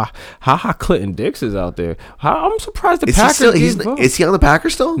right. Ha Clinton Dix is out there. I'm surprised the is Packers. Is he on the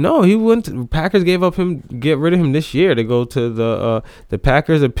Packers still? No, he went. Packers get rid of him this year to go to the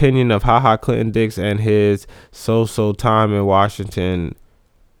Packers' opinion of Ha Clinton Dix and his so time in Washington.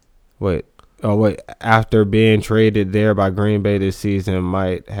 After being traded there by Green Bay this season,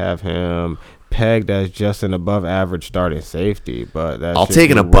 might have him pegged as just an above average starting safety, but I'll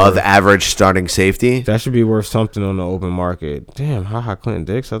take an above average starting safety. That should be worth something on the open market. Damn, Clinton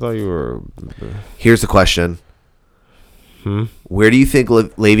Dix. I thought you were. Here's the question. Where do you think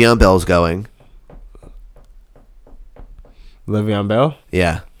Le'Veon Bell's going? Le'Veon Bell?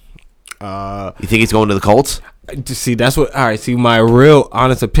 Yeah. You think he's going to the Colts? See, that's what. All right. See, my real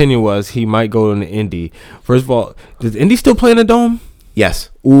honest opinion was he might go to Indy. First of all, does Indy still play in the Dome? Yes,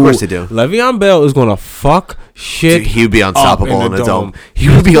 Ooh, of course they do. Le'Veon Bell is gonna fuck shit. Dude, he would be unstoppable in the dome. He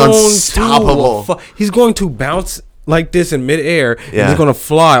He's would be going unstoppable. He's going to bounce like this in midair. Yeah. And he's gonna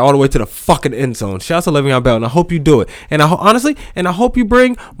fly all the way to the fucking end zone. Shouts to Le'Veon Bell, and I hope you do it. And I hope you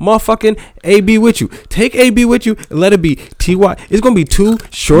bring motherfucking AB with you. Take AB with you and let it be Ty. It's gonna be two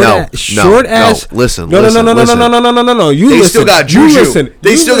short ass. Listen. No. You they listen. still got Juju. You listen.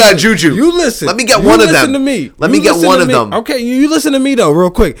 They still got Juju. You listen. Let me get one of them. Listen to me. Let me get one of them. Okay, you listen to me though,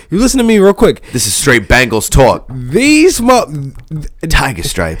 real quick. This is straight Bengals talk. These Tiger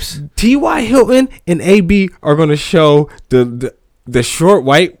stripes. T.Y. Hilton and AB are gonna show the short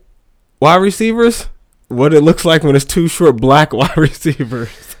white wide receivers what it looks like when it's two short black wide receivers.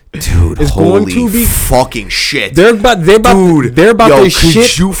 Dude, it's holy going to be fucking shit. They're about to shit.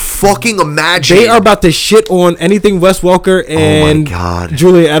 Could you fucking imagine? They are about to shit on anything Wes Welker and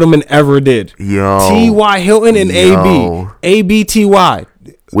Julian Edelman ever did. Yo, T.Y. Hilton and AB T.Y.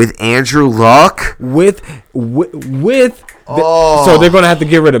 with Andrew Luck so they're gonna have to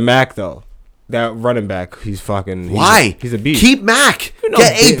get rid of Mack though. That running back, why? He's a beast. Keep Mack.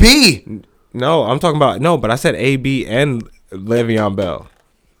 Get AB. No, I'm talking about but I said AB and Le'Veon Bell.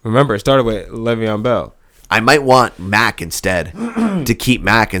 Remember, it started with Le'Veon Bell. I might want Mack instead to keep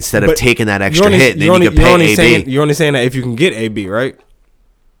Mack instead of taking that extra hit. Then you can pay AB. You're only saying that if you can get AB, right?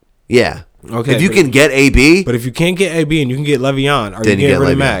 Yeah. Okay. If you can get AB, but if you can't get AB and you can get Le'Veon, are you getting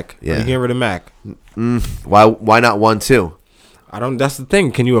rid of Mack? Yeah. Are you getting rid of Mack? Why not 1-2? I don't. That's the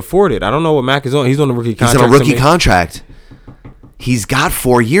thing. Can you afford it? I don't know what Mack is on. He's on a rookie contract. He's on a rookie contract. He's got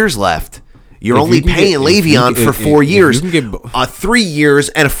 4 years left. You're only paying Le'Veon for 4 years. You can get 3 years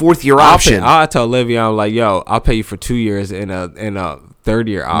and a fourth-year option. I'll tell Le'Veon, like, yo, I'll pay you for 2 years and a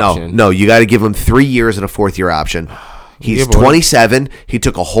third-year option. No, you got to give him 3 years and a fourth-year option. He's 27. He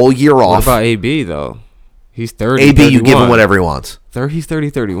took a whole year off. What about AB, though? He's 30, AB, 31. you give him whatever he wants. He's 30,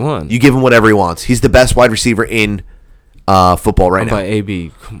 31. You give him whatever he wants. He's the best wide receiver in football right now. By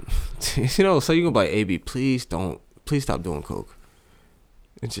AB. So you can buy AB. Please stop doing coke.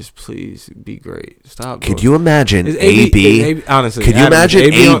 And just please be great. Stop. Could you imagine AB? Honestly, could you imagine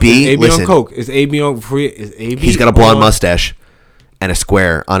AB? Listen, on coke? Is AB on free? Is AB? He's got a blonde mustache and a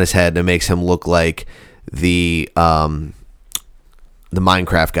square on his head that makes him look like the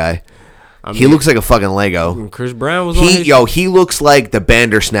Minecraft guy. He looks like a fucking Lego. When Chris Brown was on his he looks like the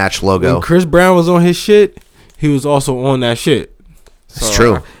Bandersnatch logo. When Chris Brown was on his shit, he was also on that shit. It's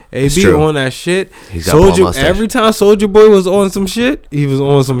true. It's AB true. on that shit. He's got a bald Soldier, mustache. every time Soldier Boy was on some shit, he was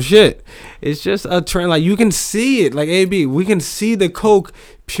on some shit. It's just a trend. Like, you can see it. Like, AB, we can see the coke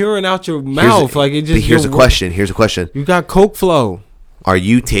pouring out your mouth. Like, it just. But here's a question. Here's a question. You got coke flow. Are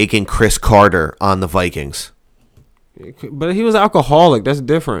you taking Chris Carter on the Vikings? But he was alcoholic. That's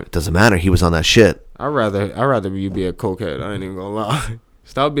different. Doesn't matter. He was on that shit. I'd rather you be a cokehead. I ain't even gonna lie.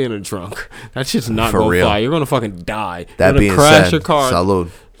 Stop being a drunk. That shit's not For gonna real. fly. You're gonna fucking die. That You're being gonna crash said, your car. salud.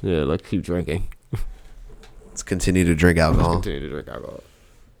 Yeah, let's keep drinking. Let's continue to drink alcohol. Continue to drink alcohol.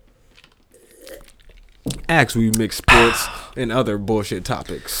 Axe, we mix sports and other bullshit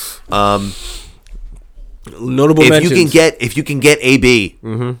topics. Notable mentions. If you can get AB,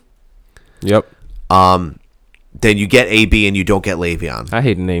 Yep. then you get AB and you don't get Le'Veon. I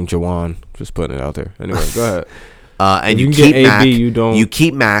hate the name Jawan. Just putting it out there. Anyway, go ahead. And If you you keep get Mac. AB, you don't- You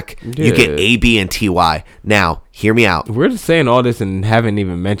keep Mac. You get Yeah. AB and TY. Now, hear me out. We're just saying all this and haven't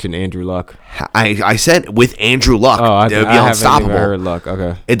even mentioned Andrew Luck. I said with Andrew Luck, I they'll be haven't unstoppable. even heard Luck.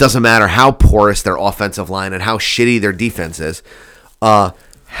 Okay. It doesn't matter how porous their offensive line and how shitty their defense is.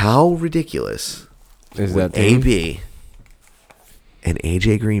 How ridiculous Is would that team? AB and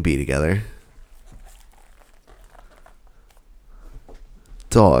AJ Green be together?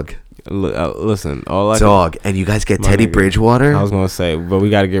 Dog. Listen, all I Dog. And you guys get My Teddy nigga. Bridgewater? I was gonna say, but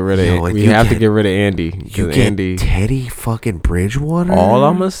we got to get rid of. Yo, we you have to get- get rid of Andy. You 'cause get Andy. Teddy fucking Bridgewater? All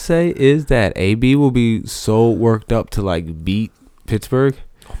I'm gonna say is that AB will be so worked up to like beat Pittsburgh.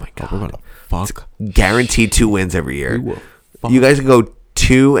 Oh my We're God. gonna fuck. Guaranteed 2 wins every year. We will fuck. You guys can go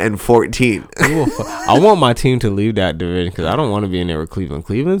 2-14. We will I want my team to leave that division because I don't want to be in there with Cleveland.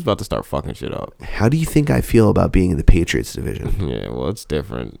 Cleveland's about to start fucking shit up. How do you think I feel about being in the Patriots division? Yeah, well, it's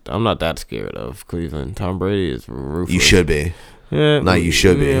different. I'm not that scared of Cleveland. Tom Brady is ruthless. You should be. Yeah, No, you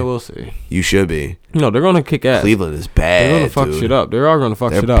should be. Yeah, we'll see. You should be. No, they're gonna kick ass. Cleveland is bad. They're gonna fuck dude. shit up. They are gonna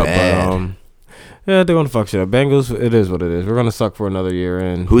fuck They're shit up. bad. But yeah, they're gonna fuck shit up. Bengals, it is what it is. We're gonna suck for another year.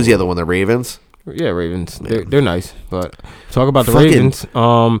 And Who's the other one? The Ravens? yeah, Ravens. They're nice. But talk about the Fucking- Ravens.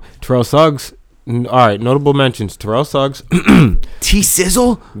 Terrell Suggs. All right, notable mentions: Terrell Suggs, T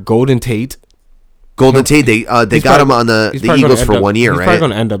Sizzle? Golden Tate. Golden Tate. They He's got probably- him on the he's probably Eagles gonna for end up- 1 year, he's probably right?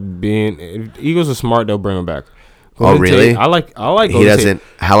 gonna end up being. If Eagles are smart, they'll bring him back. Oh, Golden really? Tate, I like. He Golden doesn't. Tate.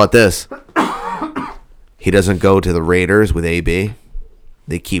 How about this? He doesn't go to the Raiders with AB.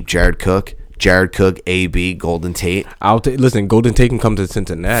 They keep Jared Cook. Jared Cook, AB, Golden Tate. Listen, Golden Tate can come to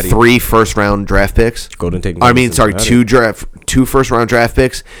Cincinnati. 3 first-round draft picks. Golden Tate. Can I come to mean, sorry, Cincinnati. two first-round draft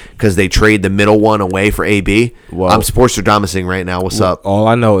picks because they trade the middle one away for AB. Well- I'm sports Stradamusing right now. What's up? All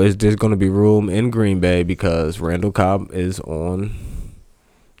I know is there's going to be room in Green Bay because Randall Cobb is on.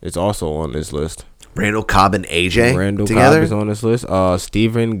 It's also on this list. Randall Cobb and AJ Randall together? Cobb is on this list.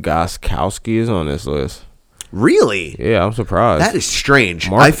 Steven Gostkowski is on this list. Really? Yeah, I'm surprised. That is strange.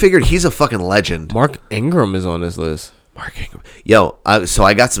 Mark- I figured he's a fucking legend. Mark Ingram is on this list. Mark Ingram. Yo, so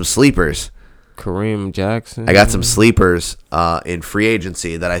I got some sleepers. Kareem Jackson. I got some sleepers in free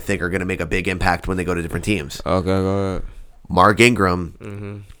agency that I think are going to make a big impact when they go to different teams. Okay, go ahead. Mark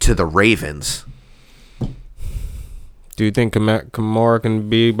Ingram to the Ravens. Do you think Kamara can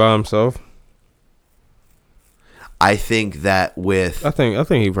be by himself? I think that with I think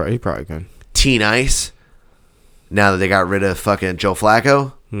he probably can. T Nice, now that they got rid of fucking Joe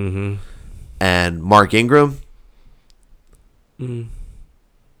Flacco and Mark Ingram,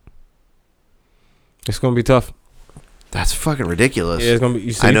 It's gonna be tough. that's fucking ridiculous. Yeah, it's gonna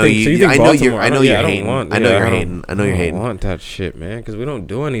be. So I know think, you. so you think I know Baltimore- you're. I know you're I don't hating. want- I know yeah, you're I don't- hating. I know you're hating. I don't want that shit, man, because we don't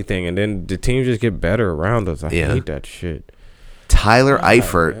do anything, and then the teams just get better around us. I Yeah. hate that shit. Tyler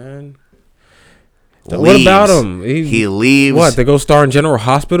Eifert. Man. Leaves. What about him? He leaves. What? They go star in General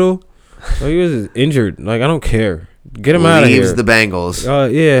Hospital? Oh, he was injured. Like, I don't care. Get him out of here. Leaves the Bengals.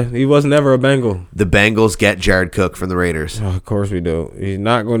 Yeah, he was never a Bengal. The Bengals get Jared Cook from the Raiders. Oh, of course we do. He's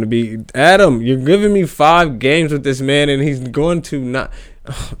not going to be. Adam, you're giving me 5 games with this man, and he's going to not.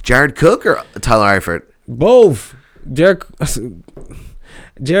 Jared Cook or Tyler Eifert? Both. Jared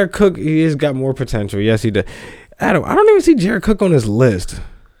Cook, he has got more potential. Yes, he does. Adam, I don't even see Jared Cook on his list.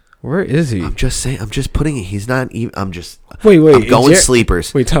 Where is he? I'm just saying. I'm just putting it. He's not even. I'm just. Wait. I'm going is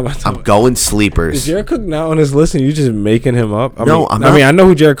sleepers. Wait, time out. I'm going Is sleepers. Jared Cook not on his list and you just making him up? No, I'm I not. mean, I know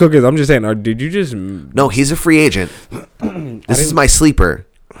who Jared Cook is. I'm just saying, did you just... No, he's a free agent. This is my sleeper.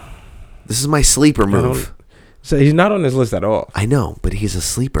 This is my sleeper move. So he's not on his list at all. I know, but he's a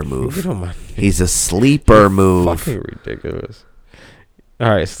sleeper move. You don't mind. He's a sleeper move. Fucking ridiculous. All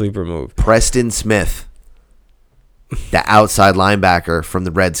right, sleeper move. Preston Smith, the outside linebacker from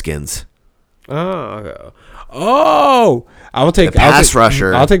the Redskins. Oh, okay. Oh, I will take The pass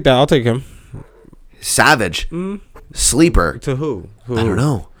rusher. I'll take that. I'll take him. Savage. Sleeper. To who? I don't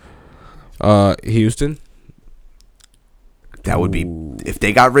know. Houston. That would be if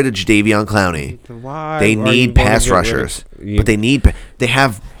they got rid of Jadeveon Clowney. Why They are you need gonna pass get rid of- rushers, You- but they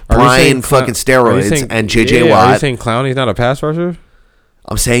have Are you saying Brian fucking Are you steroids saying- and JJ Are you Watt. saying Clowney's not a pass rusher?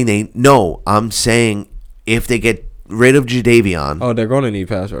 I'm saying if they get rid of Jadeveon, Oh, they're going to need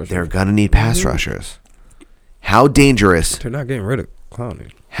pass rushers. they're gonna need pass rushers. How dangerous? They're not getting rid of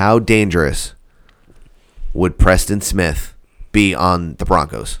Clowney. How dangerous would Preston Smith be on the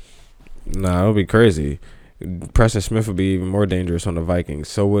Broncos? Nah, it would be crazy. Preston Smith would be even more dangerous on the Vikings.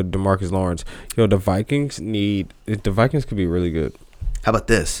 So would DeMarcus Lawrence. Yo, the Vikings could be really good. How about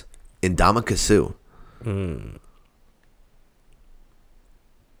this? Ndamukong Suh.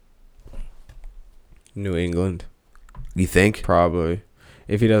 New England, You think? probably.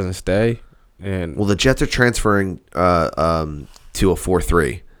 If he doesn't stay, and Well, the Jets are transferring to a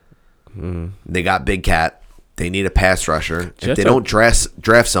 4-3. They got Big Cat. They need a pass rusher. If Jets they are- don't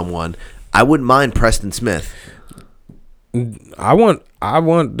draft someone, I wouldn't mind Preston Smith. I want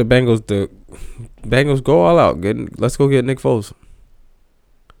the Bengals go all out. Let's go get Nick Foles.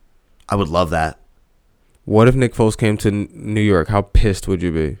 I would love that. What if Nick Foles came to New York? How pissed would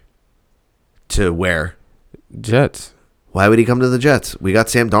you be? To where? Jets. Why would he come to the Jets? We got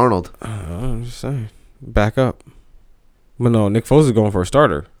Sam Darnold. I'm just saying. Back up. But no, Nick Foles is going for a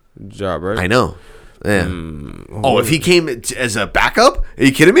starter job, right? I know. Yeah. If he came as a backup? Are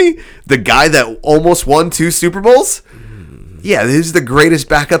you kidding me? The guy that almost won 2 Super Bowls? Yeah, this is the greatest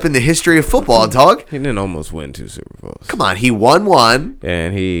backup in the history of football, dog. He didn't almost win 2 Super Bowls. Come on, he won one,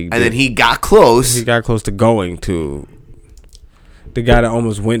 And then he got close. he got close to going to the guy that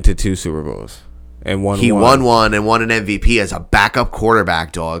almost went to 2 Super Bowls and won. He won one and won an MVP as a backup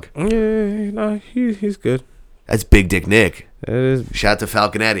quarterback, dog. Yeah, no, he's good. That's Big Dick Nick. It is Shout out to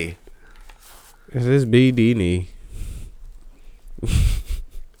Falconetti. BD knee.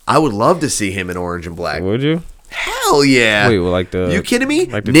 I would love to see him in orange and black. Would you? Hell yeah. Wait, well, like the You kidding me?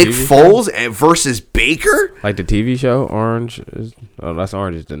 like the Nick TV Foles versus Baker? Like the TV show Orange is that's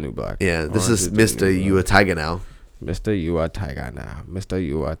Orange is the New Black. Yeah, this Orange is the Mr. New You a Tiger now. Black. Mr. You are Tiger now. Mr.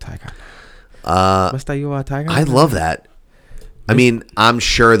 You are Tiger. Mr. You are Tiger. I love that. I mean, I'm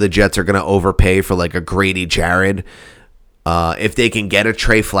sure the Jets are going to overpay for like a Grady Jarrett. If they can get a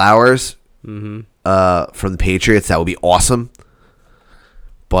Trey Flowers from the Patriots, that would be awesome.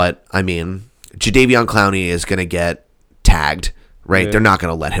 But, I mean, Jadeveon Clowney is going to get tagged, right? Yeah. They're not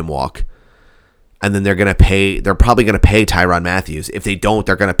going to let him walk. And then they're probably going to pay Tyrann Matthews. If they don't,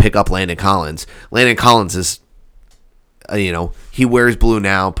 they're going to pick up Landon Collins. Landon Collins is, he wears blue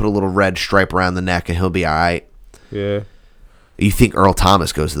now, put a little red stripe around the neck, and he'll be all right. Yeah. You think Earl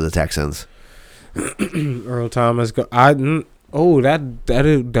Thomas goes to the Texans? Earl Thomas. That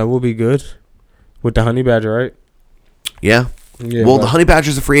will be good with the Honey Badger, right? Yeah. Yeah. Well, the Honey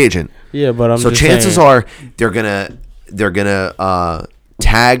Badger's a free agent. Yeah, but so just chances saying. are they're gonna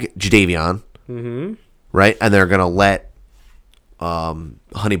tag Jadeveon, right? And they're gonna let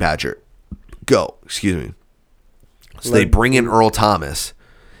Honey Badger go. Excuse me. So they bring in Earl Thomas,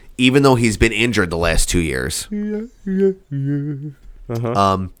 even though he's been injured the last 2 years. I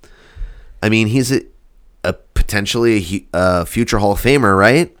mean, he's a potentially a future Hall of Famer,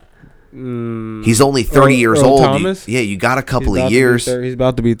 right? He's only 30 years Earl old. Thomas? You got a couple He's of about to be years. 30. He's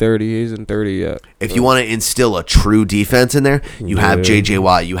about to be 30. He isn't 30 yet. If you want to instill a true defense in there, you have J.J.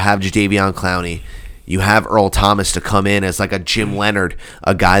 Watt, you have Jadeveon Clowney, you have Earl Thomas to come in as like a Jim Leonard,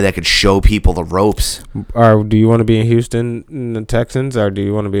 a guy that could show people the ropes. Or do you want to be in Houston, in the Texans, or do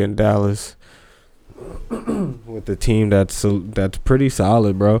you want to be in Dallas with the team that's pretty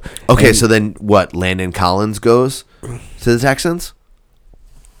solid, bro? Okay, And- so then what? Landon Collins goes to the Texans?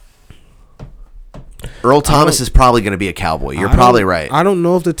 Earl Thomas is probably going to be a Cowboy. You're probably right. I don't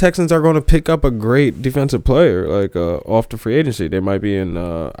know if the Texans are going to pick up a great defensive player like off the free agency. They might be in.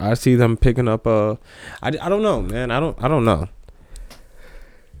 I see them picking up. I don't know, man. I don't know.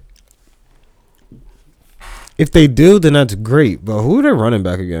 If they do, then that's great. But who are they running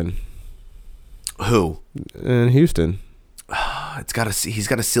back again Who? in Houston? He's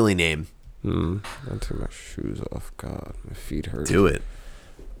got a silly name. I take my shoes off. God, my feet hurt. Do it.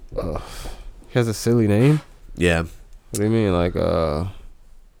 He has a silly name. Yeah. What do you mean, like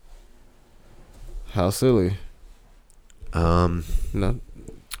how silly? No.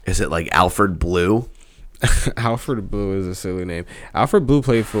 Is it like Alfred Blue? Alfred Blue is a silly name. Alfred Blue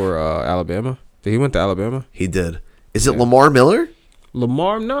played for Alabama. He went to Alabama. He did. Is it Lamar Miller?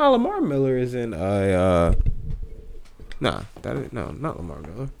 Lamar Miller is in not Lamar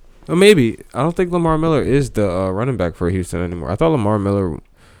Miller. Or maybe. I don't think Lamar Miller is the running back for Houston anymore. I thought Lamar Miller's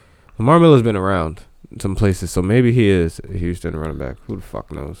been around. some places. So maybe he is a Houston running back. Who the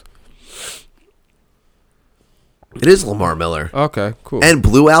fuck knows? It is Lamar Miller. Okay, cool. And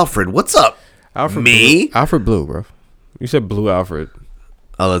Blue Alfred. What's up? Alfred Me? Blue. Alfred Blue, bro. You said Blue Alfred.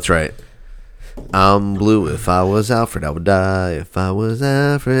 Oh, that's right. I'm blue. If I was Alfred, I would die. If I was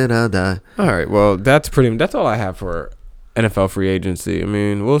Alfred, I'd die. All right. Well, that's all I have for NFL free agency. I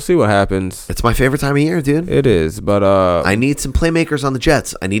mean, we'll see what happens. It's my favorite time of year, dude. It is, but I need some playmakers on the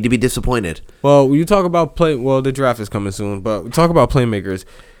Jets. I need to be disappointed. Well, you talk about the draft is coming soon, but we talk about playmakers.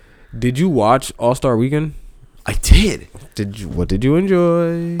 Did you watch All-Star Weekend? I did. What did you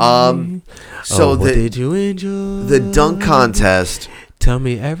enjoy? So what did you enjoy? The dunk contest. Tell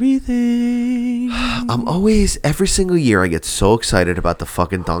me everything. I'm always, every single year, I get so excited about the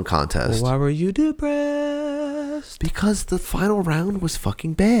fucking dunk contest. Why were you depressed? Because the final round was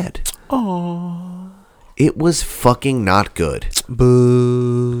fucking bad. Oh. It was fucking not good.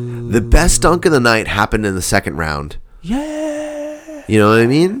 Boo. The best dunk of the night happened in the second round. Yeah. You know what I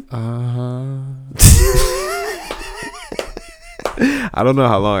mean? I don't know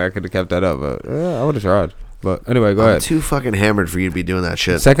how long I could have kept that up, but I would have tried. But anyway, go I'm ahead. too fucking hammered for you to be doing that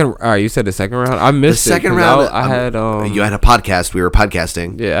shit. All right, you said the second round. I missed the second round. I had you had a podcast. We were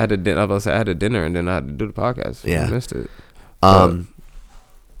podcasting. Yeah, I had a dinner. I was about to say I had a dinner and then I had to do the podcast. Yeah, I missed it.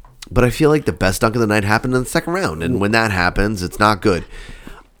 But I feel like the best dunk of the night happened in the second round, and when that happens, it's not good.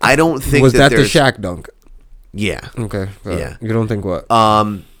 I don't think was that the Shaq dunk? Yeah. Okay. Yeah. You don't think what?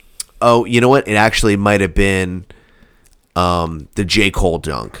 Oh, you know what? It actually might have been the J. Cole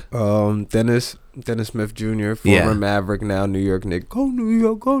dunk. Dennis Smith Jr., former Maverick, now New York Knicks. Go New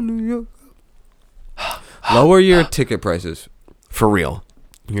York, go New York. Lower your ticket prices. For real.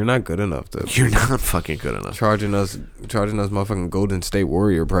 You're not good enough to. You're not fucking good enough. Charging us motherfucking Golden State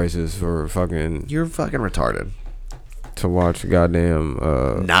Warrior prices for fucking. You're fucking retarded. To watch goddamn.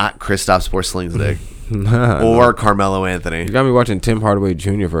 Not Kristaps Porzingis. Nah, or Carmelo Anthony. You got me watching Tim Hardaway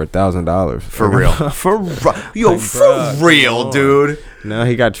Jr. for $1,000. For real. For real, dude. Now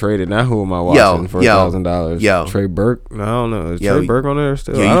he got traded. Now who am I watching for $1,000? Yo. Trey Burke? No, I don't know. Is Trey Burke on there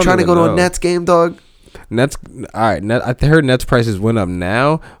still? Yo, you trying to go to a Nets game, dog? Nets. All right. I heard Nets prices went up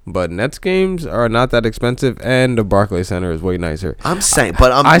now, but Nets games are not that expensive, and the Barclays Center is way nicer. I'm saying,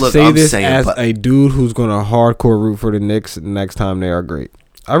 but I say this as a dude who's gonna hardcore root for the Knicks next time they are great.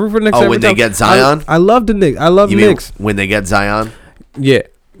 I root for the Knicks. Oh, when they get Zion? I love the Knicks. I love the Knicks. When they get Zion? Yeah,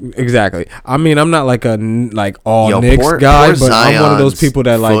 exactly. I mean, I'm not like a all Knicks guy, but I'm one of those people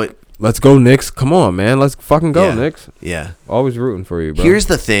that like, let's go Knicks. Come on, man. Let's fucking go Knicks. Yeah. Always rooting for you, bro. Here's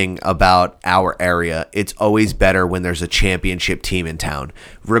the thing about our area. It's always better when there's a championship team in town.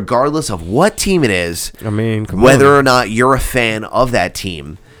 Regardless of what team it is, I mean, whether or not you're a fan of that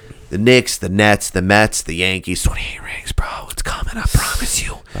team. The Knicks, the Nets, the Mets, the Yankees, 28 rings, bro. It's coming, I promise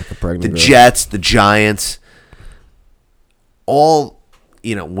you. Like a pregnant the girl. Jets, the Giants, all,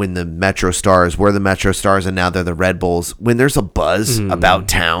 when the Metro Stars were the Metro Stars and now they're the Red Bulls, when there's a buzz about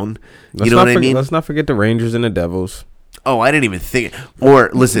town, you know what I mean? Let's not forget the Rangers and the Devils. Oh, I didn't even think. Or,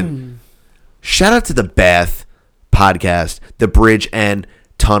 listen, shout out to the Bath podcast, the Bridge and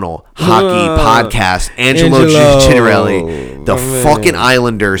Tunnel Hockey Podcast, Angelo Ginarelli, the fucking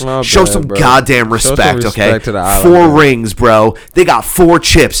Islanders. Show some goddamn respect, okay? To the 4 rings, bro. They got 4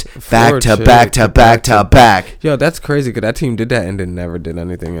 chips, back to back to back to back. Yo, that's crazy because that team did that and then never did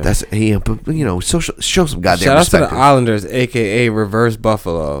anything else. That's show some goddamn shout respect. Shout out to the Islanders, aka Reverse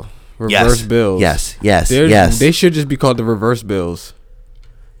Buffalo, Reverse Bills. Yes. They should just be called the Reverse Bills.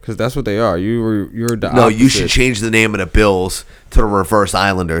 Because that's what they are. You're the opposite. No, you should change the name of the Bills to the Reverse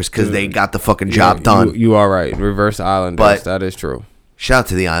Islanders because they got the fucking job done. You are right. Reverse Islanders. But that is true. Shout out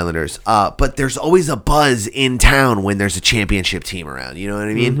to the Islanders. But there's always a buzz in town when there's a championship team around. You know what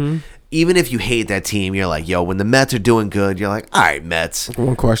I mean? Mm-hmm. Even if you hate that team, you're like, yo, when the Mets are doing good, you're like, all right, Mets.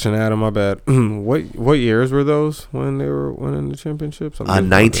 One question, Adam, my bad. What years were those when they were winning the championships?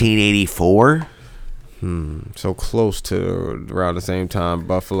 1984. So close to around the same time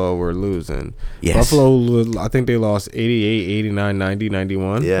Buffalo were losing. Yes. Buffalo, I think they lost 88, 89, 90,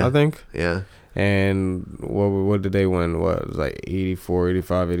 91, yeah. I think. Yeah. And what did they win? What, it was like 84,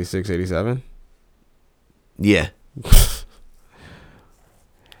 85, 86, 87? Yeah.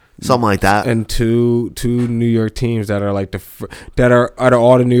 Something like that. And two New York teams that are like that are out of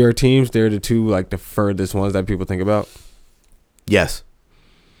all the New York teams, they're the two like the furthest ones that people think about. Yes.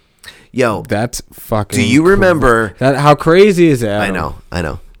 Yo, that's fucking. Do you remember that? How crazy is that? I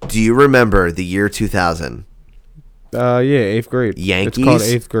know. Do you remember the year 2000? Yeah, 8th grade. Yankees. It's called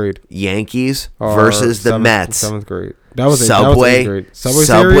 8th grade. Yankees versus the Mets. 7th grade. That was Subway. great.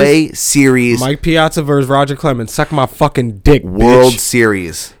 Subway series. Mike Piazza versus Roger Clemens. Suck my fucking dick, World bitch.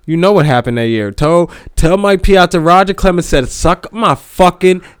 Series. You know what happened that year. Tell Mike Piazza, Roger Clemens said, suck my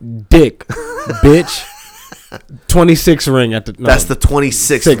fucking dick, bitch. 26 ring at the. No, That's the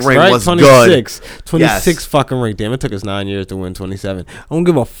 26th ring, right? was 26. good. 26 Yes. fucking ring. Damn, it took us 9 years to win 27. I don't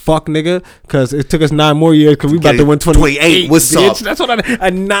give a fuck, nigga, because it took us 9 more years because we about to win 28. What's bitch. up? That's what a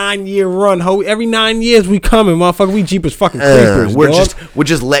 9-year run, ho. Every 9 years we coming, motherfucker. We Jeepers fucking creepers, dog. We're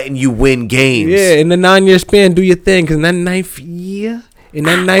just letting you win games. Yeah, in the 9-year span, do your thing. Because in that ninth year,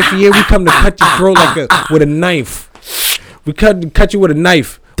 we come to cut your throat with a knife. We cut you with a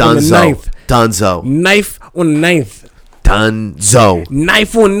knife. On the ninth. Dunzo. Knife on the ninth. Dunzo.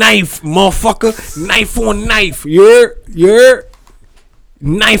 Knife on knife, motherfucker. Knife on knife. You're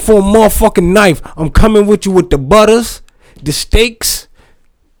knife on motherfucking knife. I'm coming with you with the butters, the steaks,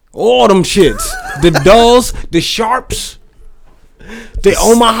 all them shits. The dulls, the sharps, the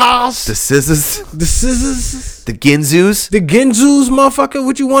Omahas, The scissors. the scissors, The Ginzus. the Ginzus, motherfucker.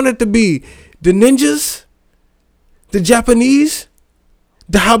 What you want it to be? The ninjas? The Japanese?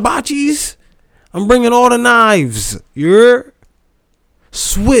 The hibachis? I'm bringing all the knives. You're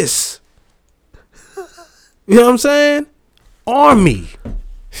Swiss. You know what I'm saying? Army.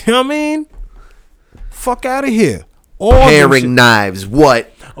 You know what I mean? Fuck out of here. All them shit. Paring knives.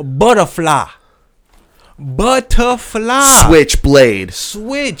 What? Butterfly. Switchblade.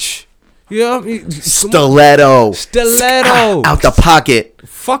 Switch. You know what I mean? Stiletto. Stiletto. Out the pocket.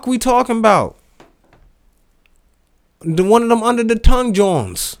 Fuck we talking about? The one of them under the tongue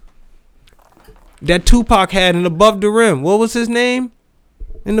Jones that Tupac had in Above the Rim. What was his name?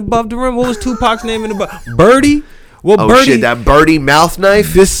 In Above the Rim. What was Tupac's name in Above? Birdie? Well, Oh Birdie, shit, that Birdie mouth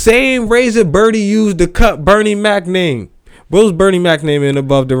knife? the same razor Birdie used to cut Bernie Mac name. What was Bernie Mac name in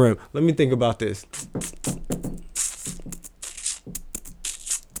Above the Rim? Let me think about this.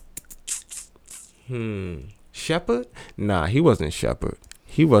 Shepherd? Nah, he wasn't Shepherd.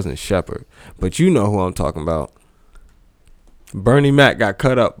 But you know who I'm talking about. Bernie Mac got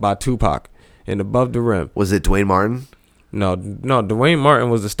cut up by Tupac in Above the Rim. Was it Dwayne Martin? No, Dwayne Martin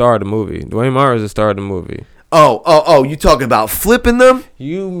was the star of the movie. Oh, you talking about flipping them?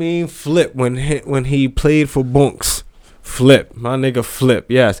 You mean Flip when he played for Bunks. Flip, my nigga Flip,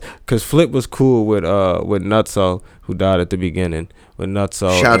 yes. Because Flip was cool with Nutso, who died at the beginning. With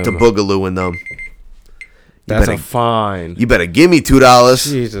Nutso. Shout out to Boogaloo and them. That's better- a fine. You better give me $2.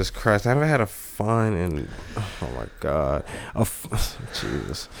 Jesus Christ, I haven't had a fine in, oh my God.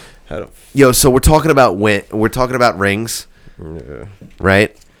 Jesus. Yo, so we're talking about rings, Yeah.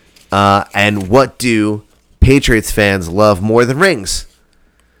 right? And what do Patriots fans love more than rings?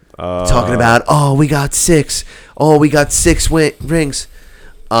 Talking about, oh, we got 6. Oh, we got 6 rings.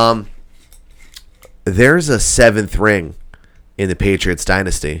 There's a 7th ring in the Patriots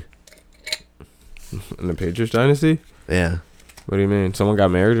dynasty. In the Patriots dynasty? Yeah. What do you mean? Someone got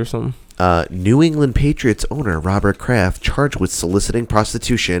married or something? New England Patriots owner Robert Kraft charged with soliciting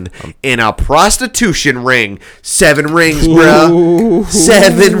prostitution in a prostitution ring. 7 rings, bruh.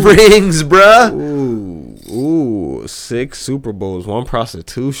 7 rings, bruh. Ooh, 6 Super Bowls, 1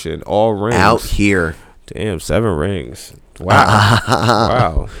 prostitution, all rings. Out here. Damn, 7 rings. Wow.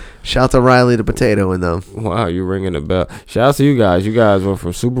 Wow. Shout out to Riley the Potato and them. Wow, you ringing the bell. Shout out to you guys. You guys went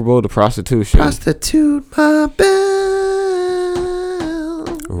from Super Bowl to prostitution. Prostitute my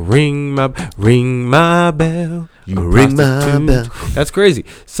bell. Ring my bell. You Ring my prostitute. bell. That's crazy.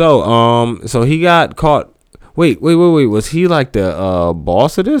 So he got caught. Wait. Was he like the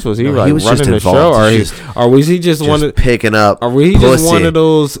boss of this? Was he No, he was running just the show, involved. or was he just one of? picking up Or was he pussy. just one of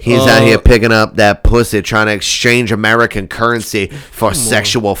those? He's out here picking up that pussy, trying to exchange American currency for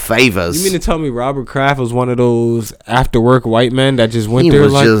sexual favors. You mean to tell me Robert Kraft was one of those after work white men that just went he there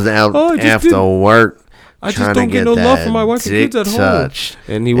was like, just out "Oh, I just after didn't- work. I just trying don't to get no love that from my wife and dick kids at home." touched.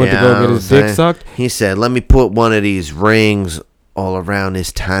 And he went to You go know get what his I'm dick saying? sucked. He said, "Let me put one of these rings all around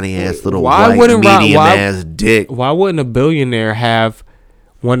this tiny ass little Why white wouldn't medium ass dick." Why wouldn't a billionaire have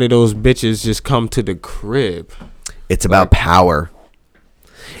one of those bitches just come to the crib? It's about power.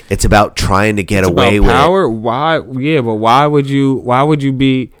 It's about trying to get away About with power? Why? Yeah, but why would you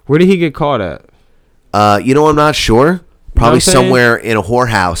be? Where did he get caught at? it. I'm not sure. Probably what I'm saying? somewhere in a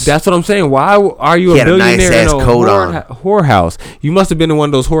whorehouse. That's what I'm saying. Why are you He a had a billionaire nice-ass in a coat on. whorehouse? You must have been in one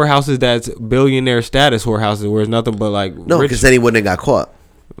of those whorehouses that's billionaire status whorehouses where it's nothing but like No, rich. because then he wouldn't have got caught.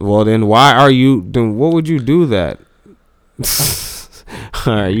 Well, then why are you? Then what would you do that?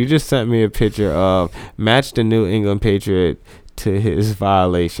 All right, you just sent me a picture of match the New England Patriot to his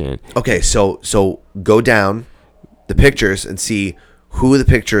violation. Okay, so go down the pictures and see who the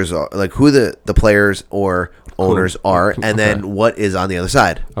pictures are, like who the players or owners are, and then what is on the other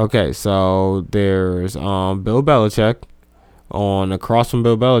side. Okay, so there's Bill Belichick. Across from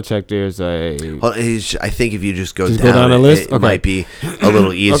Bill Belichick, there's a. Well, I think if you just go go down the list, it might be a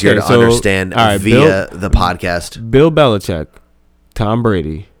little easier to understand via the podcast. Bill Belichick, Tom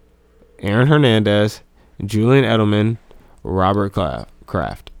Brady, Aaron Hernandez, Julian Edelman, Robert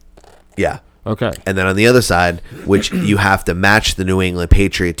Kraft. Yeah. Okay. And then on the other side, which you have to match the New England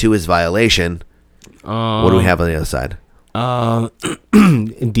Patriot to his violation. What do we have on the other side?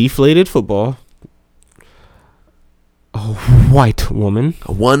 Deflated football. A white woman.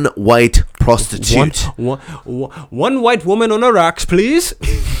 One white prostitute. One white woman on the rocks, please.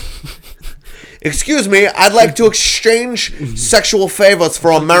 Excuse me, I'd like to exchange sexual favors for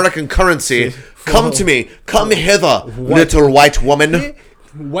American currency. Come to me. Come hither, little white woman.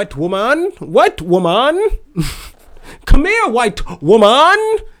 White woman. White woman. Come here, white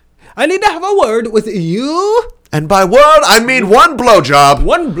woman. I need to have a word with you. And by word, I mean one blowjob.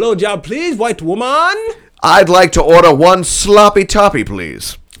 One blowjob, please, white woman. I'd like to order one sloppy toppy,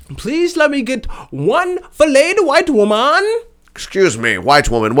 please. Please let me get one filleted white woman. Excuse me, white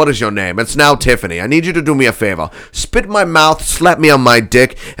woman, what is your name? It's now Tiffany. I need you to do me a favor. Spit in my mouth, slap me on my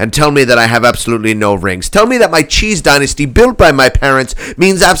dick, and tell me that I have absolutely no rings. Tell me that my cheese dynasty built by my parents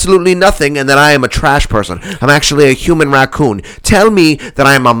means absolutely nothing and that I am a trash person. I'm actually a human raccoon. Tell me that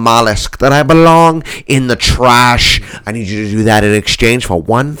I am a mollusk, that I belong in the trash. I need you to do that in exchange for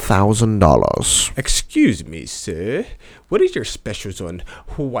 $1,000. Excuse me, sir. What is your specials on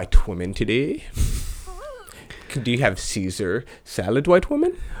white women today? Do you have Caesar salad, white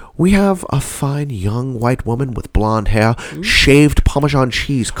woman? We have a fine young white woman with blonde hair, shaved Parmesan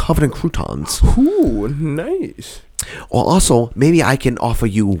cheese covered in croutons. Ooh, nice. Or also, maybe I can offer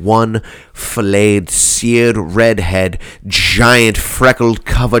you one filleted, seared redhead, giant freckled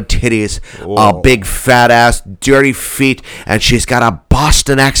covered titties, a big fat ass, dirty feet, and she's got a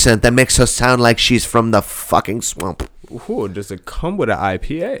Boston accent that makes her sound like she's from the fucking swamp. Ooh, does it come with an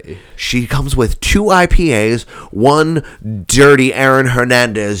IPA? She comes with 2 IPAs, 1 dirty Aaron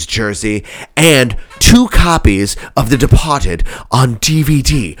Hernandez jersey, and 2 copies of The Departed on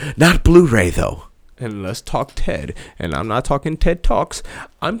DVD. Not Blu-ray, though. And let's talk Ted. And I'm not talking TED Talks.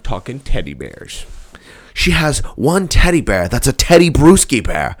 I'm talking teddy bears. She has 1 teddy bear that's a Teddy Bruschi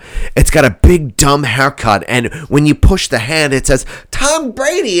bear. It's got a big dumb haircut, and when you push the hand, it says, Tom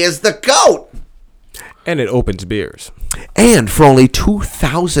Brady is the GOAT. And it opens beers. And for only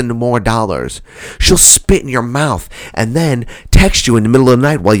 $2,000 more, she'll spit in your mouth and then text you in the middle of the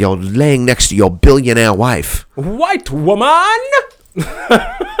night while you're laying next to your billionaire wife. White woman!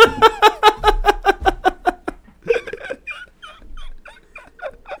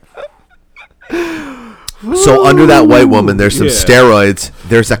 So under that white woman, there's some steroids,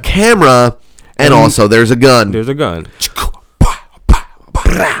 there's a camera, and also there's a gun. There's a gun.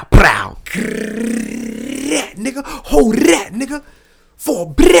 Nigga, hold that, nigga. For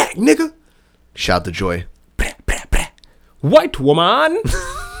black, nigga. Shout to Joy. White woman.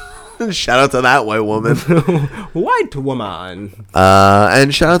 Shout out to that white woman. White woman.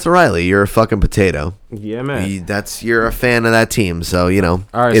 And shout out to Riley. You're a fucking potato. Yeah, man. You're a fan of that team, so you know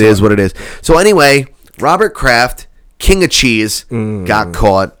right, it is what it is. So anyway, Robert Kraft, King of Cheese, got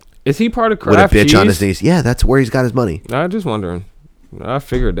caught. Is he part of Kraft with a bitch Cheese? on his knees? Yeah, that's where he's got his money. I'm just wondering. I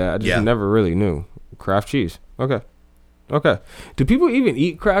figured that. I just never really knew. Kraft cheese. Okay. Do people even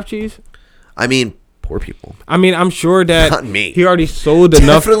eat Kraft cheese? I mean, poor people. I mean, I'm sure that not me. He already sold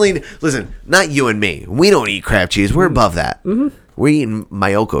enough. Definitely. Listen, not you and me. We don't eat Kraft cheese. We're above that. Mm-hmm. We're eating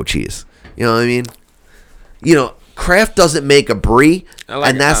Mayoko cheese. You know what I mean? You know, Kraft doesn't make a brie,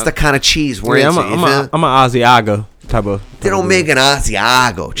 and that's the kind of cheese we're into. I'm an Asiago type of. They don't make an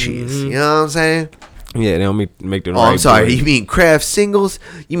Asiago cheese. Mm-hmm. You know what I'm saying? Yeah, they don't make the. Oh, I'm sorry. Bread. You mean Kraft singles?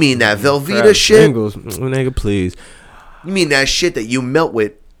 You mean that Velveeta Kraft shit? Singles, nigga, please. You mean that shit that you melt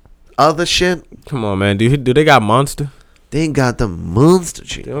with other shit? Come on, man. Do they got Monster? They ain't got the Monster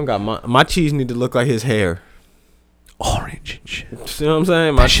cheese. They don't got my cheese need to look like his hair. Orange and shit. See what I'm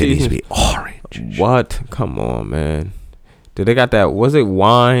saying? My shit needs to be orange. What? Come on, man. Did they got that? Was it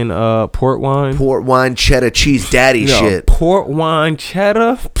wine? Port wine? Port wine cheddar cheese daddy shit. Port wine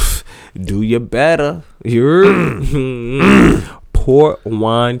cheddar. Pff, do you better? You're port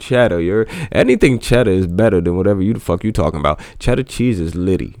wine cheddar. You're anything cheddar is better than whatever you the fuck you talking about. Cheddar cheese is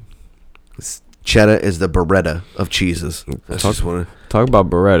litty. Cheddar is the Beretta of cheeses. Talk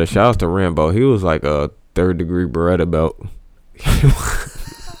about Beretta. Shout out to Rambo. He was like a 3rd degree Beretta belt.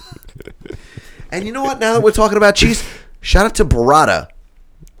 And you know what? Now that we're talking about cheese, shout out to Beretta.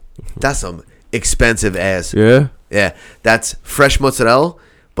 That's some expensive ass. Yeah. Yeah, that's fresh mozzarella,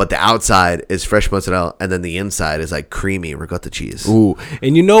 but the outside is fresh mozzarella, and then the inside is like creamy ricotta cheese. Ooh,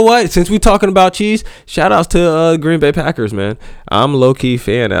 and you know what? Since we talking about cheese, shout outs to Green Bay Packers, man. I'm low key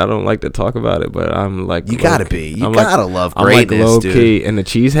fan. I don't like to talk about it, but I'm like, You gotta be. You gotta love I'm like greatness, low dude. key. And the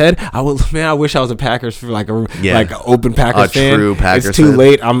cheesehead, I wish I was a Packers for like an open Packers fan. True Packers It's too fan.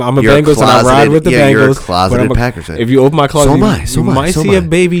 late. I'm a You're a Bengals and I ride closeted- with the yeah, Bengals. you're a but closeted Packers fan. If you open my closet, So am I, you might see am a I.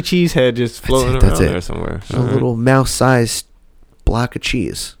 baby cheesehead just floating That's around it. there somewhere. Just a little mouse-sized block of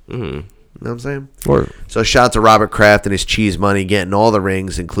cheese. Mm-hmm. You know what I'm saying? Or, So shout out to Robert Kraft and his cheese money, getting all the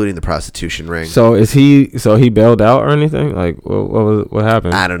rings, including the prostitution ring. so he bailed out or anything? Like what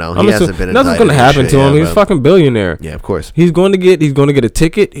happened? I don't know. I'm He hasn't been nothing's indicted gonna and happen shit, to him. yeah, He's a but- fucking billionaire. Yeah, of course. He's going to get a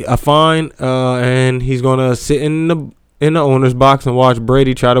ticket, a fine, and he's going to sit in the owner's box and watch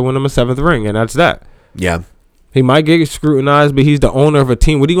Brady try to win him a 7th ring, and that's that. Yeah. He might get scrutinized, but he's the owner of a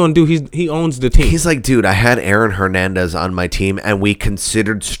team. What are you going to do? He owns the team. He's like, dude, I had Aaron Hernandez on my team, and we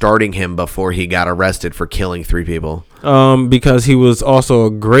considered starting him before he got arrested for killing 3 people. Because he was also a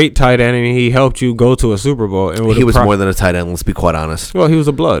great tight end, and he helped you go to a Super Bowl. And He was more than a tight end, let's be quite honest. Well, he was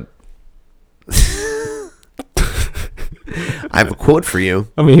a blood. I have a quote for you.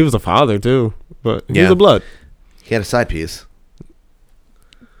 I mean, he was a father too, but he was a blood. He had a side piece.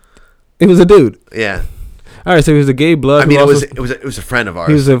 He was a dude. Yeah. All right, so he was a gay blood. I mean, who it also- was a friend of ours.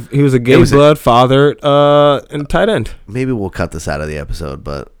 He was a gay blood father and tight end. Maybe we'll cut this out of the episode,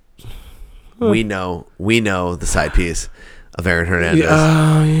 but we know the side piece of Aaron Hernandez.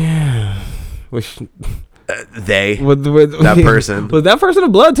 Oh yeah. Which That person. Was that person a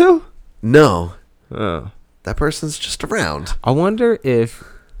blood too? No. Oh. That person's just around. I wonder if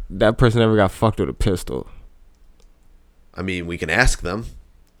that person ever got fucked with a pistol. I mean, we can ask them.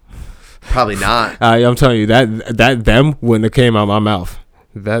 Probably not. I'm telling you that them wouldn't have came out my mouth.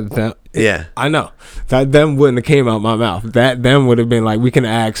 That Yeah. I know that them wouldn't have came out my mouth. That them would have been like, we can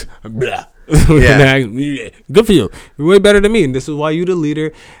ask. Blah. We can ask, yeah. Good for you. You're way better than me, and this is why you the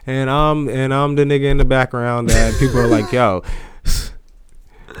leader, and I'm the nigga in the background that people are like, yo,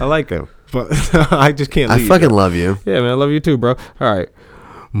 I like him, but I just can't. I leave, fucking bro. love you. Yeah, man, I love you too, bro. All right,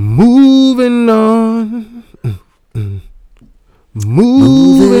 moving on.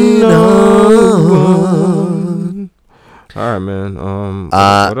 Moving on. All right, man.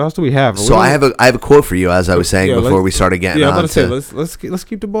 What else do we have? So I have a quote for you, as I was saying before we started getting on. I'm about to say let's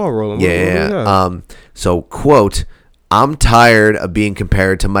keep the ball rolling. Yeah. So quote, I'm tired of being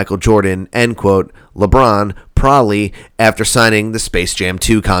compared to Michael Jordan, end quote, LeBron, probably after signing the Space Jam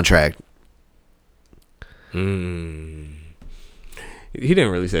 2 contract. He didn't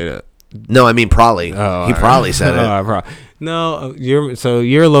really say that. No, I mean probably. Oh, He probably said it. No,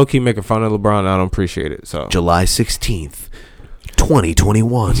 you're low key making fun of LeBron. I don't appreciate it. So July 16th,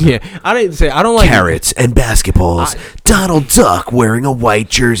 2021. yeah, I didn't say I don't like Carrots and basketballs. Donald Duck wearing a white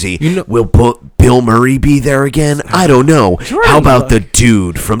jersey. You know- Will Bill Murray be there again? I don't know. How about the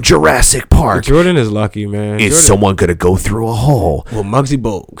dude from Jurassic Park? Jordan is lucky, man. Is Jordan, someone going to go through a hole? will Muggsy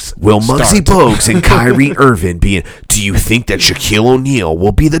Bogues? Will Muggsy start? Bogues and Kyrie Irving be in? Do you think that Shaquille O'Neal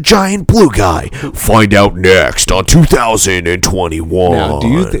will be the giant blue guy? Find out next on 2021. Now,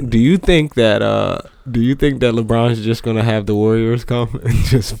 do you think that LeBron's just gonna have the Warriors come and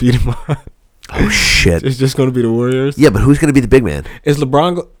just beat him up? Oh, shit. It's just gonna be the Warriors. Yeah, but who's going to be the big man? Is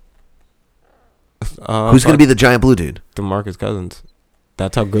LeBron? Who's going to be the giant blue dude? DeMarcus Cousins?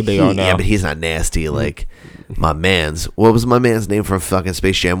 That's how good they are now. Yeah, but he's not nasty like my man's. What was my man's name from fucking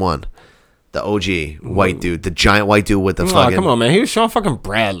Space Jam 1? The OG white dude, the giant white dude with the fucking. Come on, man. He was Sean fucking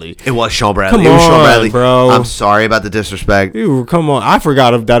Bradley. It was Sean Bradley. Come It was Sean on, Bradley, bro. I'm sorry about the disrespect. Come on. I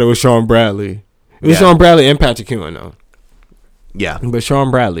forgot that it was Sean Bradley. It was Yeah. Sean Bradley and Patrick Ewing, though. Yeah, But Sean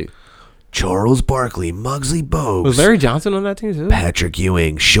Bradley. Charles Barkley, Muggsy Bogues, Was Larry Johnson on that team too? Patrick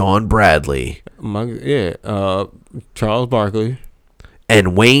Ewing, Sean Bradley, Charles Barkley.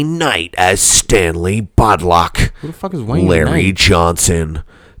 and Wayne Knight as Stanley Bodlock. Who the fuck is Wayne Larry Knight? Johnson,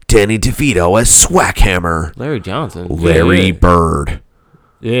 Danny DeVito as Swackhammer, Larry Johnson. Larry Bird,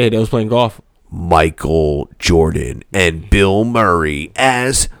 Yeah, they was playing golf. Michael Jordan, and Bill Murray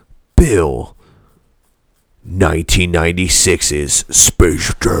as Bill. 1996's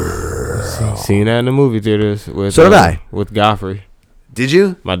Space Jam. Seen that in the movie theaters with So did I. with Godfrey. Did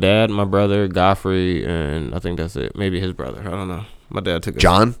you? My dad, my brother, Godfrey, and I think that's it. Maybe his brother. I don't know. My dad took it.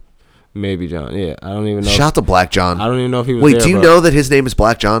 John? Maybe John. Yeah, I don't even know. Shout to Black John. I don't even know if he was Wait, there, do you but- know that his name is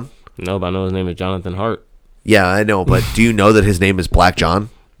Black John? No, but I know his name is Jonathan Hart. Yeah, I know, but do you know that his name is Black John?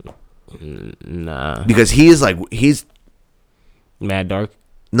 Nah. Because he's Mad Dark.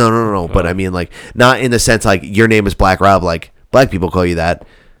 no, but I mean, like, not in the sense like your name is Black Rob, like black people call you that.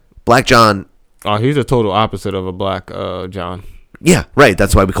 Black John Oh, he's a total opposite of a Black John. Yeah, right.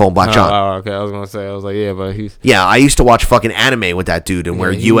 That's why we call him Black John. Oh, okay. I was gonna say. I was like, yeah, but he's. Yeah, I used to watch fucking anime with that dude and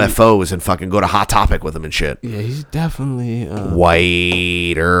wear UFOs and fucking go to Hot Topic with him and shit. Yeah, he's definitely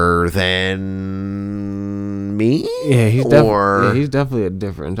whiter than me. Yeah, he's definitely a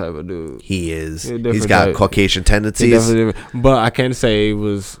different type of dude. He is. He's got Caucasian tendencies. But I can say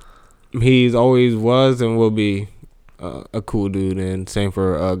he's always was and will be a cool dude. And same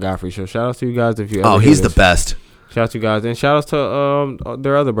for Godfrey. So shout out to you guys if you. He's the best. Shout out to you guys and shout out to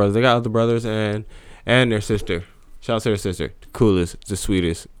their other brothers. They got other brothers and their sister. Shout out to their sister, the coolest, the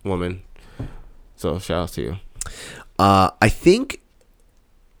sweetest woman. So shout out to you. I think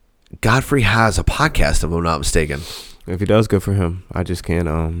Godfrey has a podcast, if I'm not mistaken. If he does, good for him. I just can't.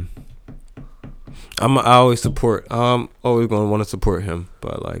 I always support. Always gonna want to support him,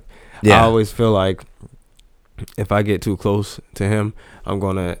 but like, I always feel like if I get too close to him, I'm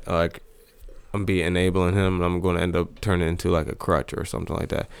gonna I'm be enabling him, and I'm going to end up turning into like a crutch or something like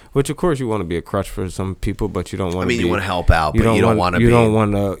that. Which, of course, you want to be a crutch for some people, but you don't want. you want to help out, but you don't want to be. You don't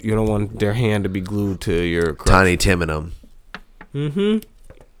want their hand to be glued to your crutch. Tiny Tim and them. Mm-hmm.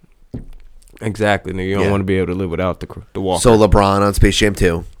 Exactly. You don't want to be able to live without the walker. So LeBron on Space Jam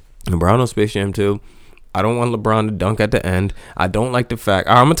 2. LeBron on Space Jam 2. I don't want LeBron to dunk at the end. I don't like the fact.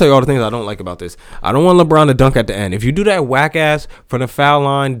 I'm going to tell you all the things I don't like about this. I don't want LeBron to dunk at the end. If you do that whack ass from the foul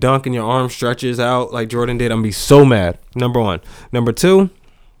line dunk and your arm stretches out like Jordan did, I'm going to be so mad. Number one. Number two.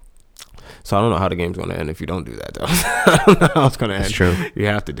 So I don't know how the game's going to end if you don't do that, though. I don't know how it's going to end. That's true. You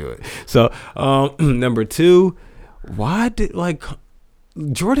have to do it. So, number two. Why did,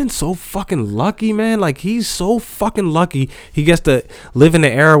 Jordan's so fucking lucky, man. Like, he's so fucking lucky. He gets to live in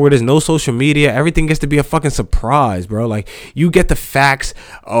the era where there's no social media. Everything gets to be a fucking surprise, bro. Like, you get the facts.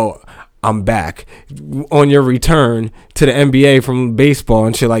 Oh, I'm back on your return to the NBA from baseball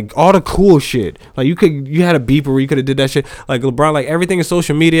and shit. Like, all the cool shit. Like, you had a beeper where you could have did that shit. Like, LeBron, like, everything is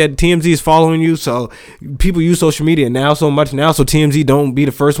social media. TMZ is following you, so people use social media now so much now, so TMZ don't be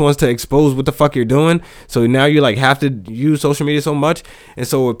the first ones to expose what the fuck you're doing. So now you like have to use social media so much. And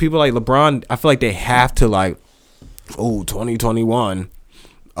so with people like LeBron, I feel like they have to 2021.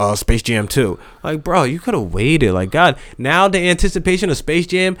 Space Jam 2. Like, bro, you could have waited. Like, God, now the anticipation of Space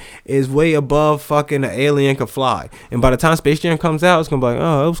Jam is way above fucking an alien could fly. And by the time Space Jam comes out, it's going to be like,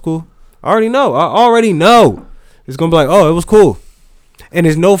 oh, it was cool. I already know. It's going to be like, oh, it was cool. And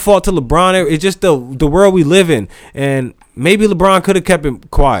it's no fault to LeBron. It's just the world we live in. And maybe LeBron could have kept it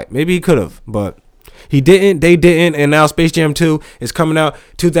quiet. Maybe he could have, but he didn't. They didn't. And now Space Jam 2 is coming out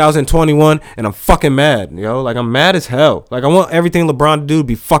 2021, and I'm fucking mad, yo. Like, I'm mad as hell. Like, I want everything LeBron to do to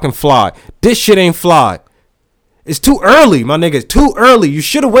be fucking fly. This shit ain't fly. It's too early, my nigga. It's too early. You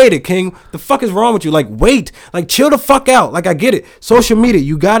should have waited, King. The fuck is wrong with you? Like, wait. Like, chill the fuck out. Like, I get it. Social media,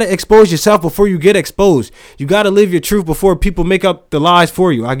 you gotta expose yourself before you get exposed. You gotta live your truth before people make up the lies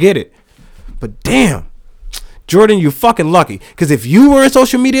for you. I get it. But damn. Jordan, you fucking lucky. Because if you were in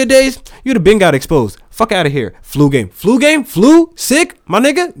social media days, you'd have been got exposed. Fuck out of here. Flu game? Flu? Sick? My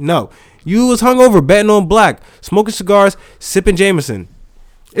nigga? No. You was hungover, betting on black, smoking cigars, sipping Jameson.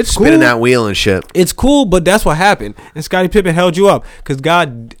 It's spinning cool. that wheel and shit. It's cool, but that's what happened. And Scottie Pippen held you up. Because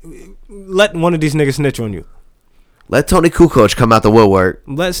God let one of these niggas snitch on you. Let Tony Kukoc come out the woodwork.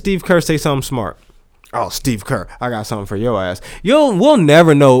 Let Steve Kerr say something smart. Oh, Steve Kerr, I got something for your ass. We'll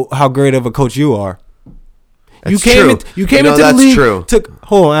never know how great of a coach you are. You came into the league. True.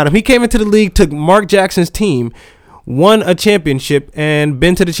 Hold on, Adam. He came into the league, took Mark Jackson's team, won a championship, and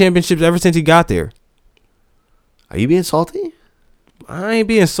been to the championships ever since he got there. Are you being salty? I ain't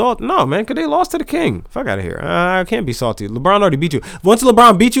being salty. No, man, because they lost to the King. Fuck out of here. I can't be salty. LeBron already beat you. Once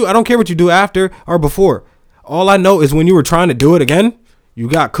LeBron beat you, I don't care what you do after or before. All I know is when you were trying to do it again, you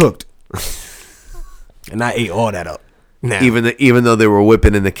got cooked. And I ate all that up. Now. Even though they were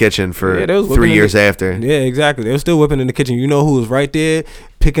whipping in the kitchen for 3 years after. Yeah, exactly. They were still whipping in the kitchen. You know who was right there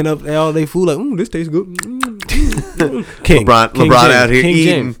picking up all their food like, this tastes good. King. LeBron out here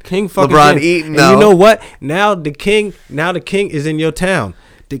eating. King fucking LeBron James. eating. And you know what? Now the king is in your town.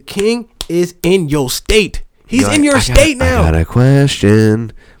 The King is in your state. He's in your state now. I got a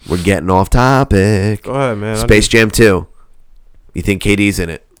question. We're getting off topic. Go ahead, man. Space Jam 2. You think KD's in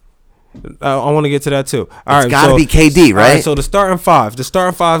it? I want to get to that too. It's got to be KD, right? All right, so the starting five. The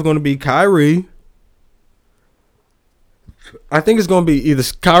starting five is going to be Kyrie. I think it's going to be either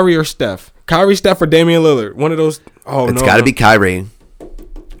Kyrie or Steph. Kyrie, Steph, or Damian Lillard. One of those. It's got to be Kyrie.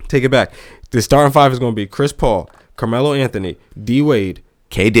 Take it back. The starting five is going to be Chris Paul, Carmelo Anthony, D Wade,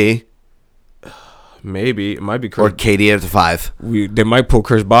 KD. Maybe it might be Or Chris. KD after 5. They might pull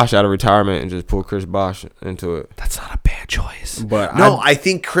Chris Bosh out of retirement and just pull Chris Bosh into it. That's not a bad choice. But no, I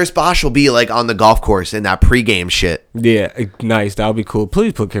think Chris Bosh will be like on the golf course in that pregame shit. Yeah, nice. That would be cool.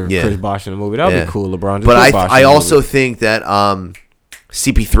 Please put Chris Bosh in the movie. That would be cool, LeBron. Just but put Bosh in I the also movie. think that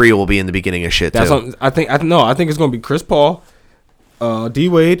CP3 will be in the beginning of shit too. I think it's gonna be Chris Paul, D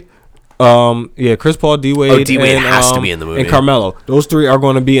Wade. Chris Paul, D Wade. Oh, D Wade and, has to be in the movie. And Carmelo. Those 3 are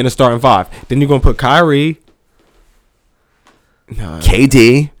going to be in the starting 5. Then you're gonna put Kyrie.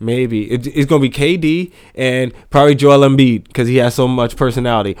 KD. Maybe it's gonna be KD and probably Joel Embiid because he has so much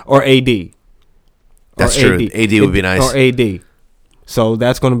personality. Or AD. That's true. AD would be nice. Or AD. So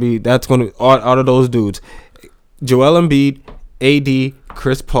that's gonna be out of those dudes. Joel Embiid, AD,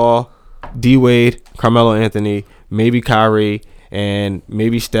 Chris Paul, D Wade, Carmelo Anthony, maybe Kyrie, and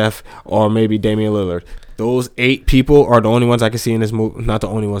maybe Steph, or maybe Damian Lillard. Those 8 people are the only ones I can see in this movie. Not the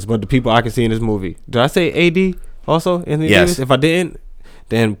only ones, but the people I can see in this movie. Did I say AD also? Anthony Davis? If I didn't,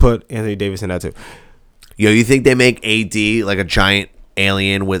 then put Anthony Davis in that too. Yo, you think they make AD like a giant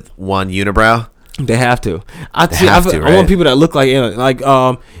alien with one unibrow? They have to. I right? want people that look like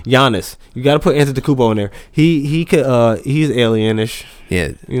Giannis. You got to put Antetokounmpo in there. He's alienish.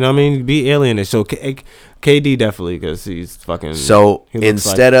 Yeah. You know what I mean? Be alienish. So KD definitely because he's fucking. So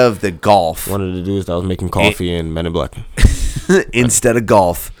instead of the golf, one of the dudes that was making coffee in Men in Black. Instead of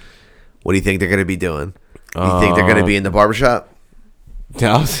golf, what do you think they're gonna be doing? You think they're gonna be in the barbershop?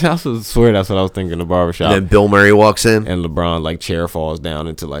 I swear that's what I was thinking. The barbershop. And then Bill Murray walks in, and LeBron chair falls down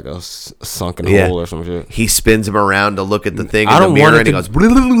into a sunken hole or some shit. He spins him around to look at the thing in the mirror, and he goes.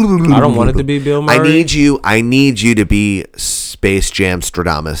 I don't want it to be Bill Murray. I need you to be Space Jam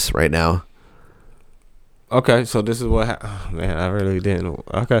Stradamus right now. Okay, so this is what man, I really didn't.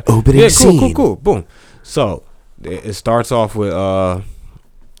 Okay, opening scene. Cool, boom. So it starts off with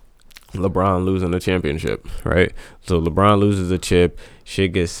LeBron losing the championship, right? So LeBron loses the chip,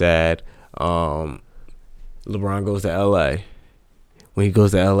 shit gets sad. LeBron goes to LA. When he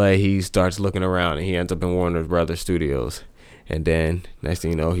goes to LA, he starts looking around and he ends up in Warner Brothers Studios. And then next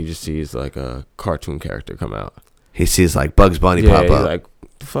thing you know, he just sees a cartoon character come out. He sees Bugs Bunny pop he's up. Like,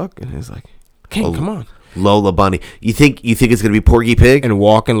 the fuck? And he's like, King, come on. Lola Bunny. You think it's gonna be Porky Pig? And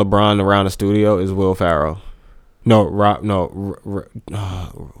walking LeBron around the studio is Will Ferrell. No,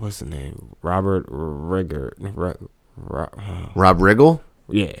 what's the name? Robert Rigger. Rob Riggle?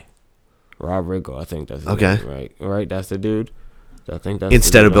 Yeah. Rob Riggle, I think that's his okay. name, right? That's the dude. I think that's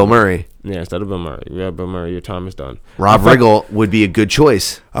instead of Bill Murray. Yeah, instead of Bill Murray. Yeah, Bill Murray, your time is done. Rob Riggle would be a good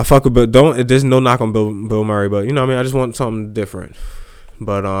choice. I fuck with Bill. There's no knock on Bill Murray, but you know what I mean? I just want something different.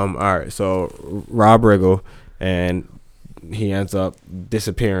 But all right, so Rob Riggle, and he ends up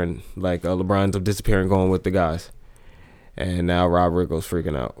disappearing, LeBron ends up disappearing, going with the guys. And now Rob Riggle's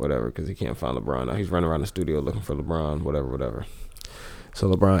freaking out, whatever, because he can't find LeBron. Now he's running around the studio looking for LeBron, whatever. So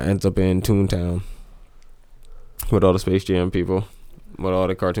LeBron ends up in Toontown with all the Space Jam people, with all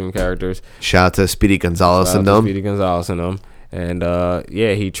the cartoon characters. Shout out to Speedy Gonzalez and them. And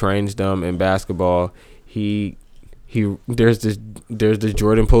he trains them in basketball. There's this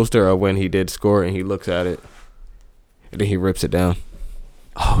Jordan poster of when he did score, and he looks at it, and then he rips it down.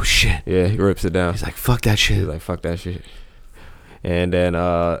 Oh shit! Yeah, he rips it down. He's like, "Fuck that shit." And then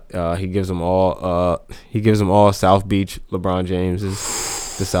he gives them all South Beach LeBron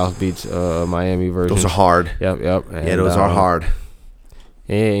James's, the South Beach Miami version. Those are hard. Yep. And, those are hard.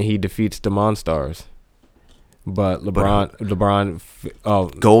 And he defeats the Monstars. But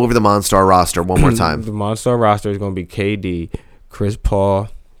LeBron. Go over the Monstar roster one more time. The Monstar roster is going to be KD, Chris Paul,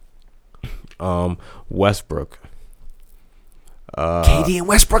 Westbrook. KD and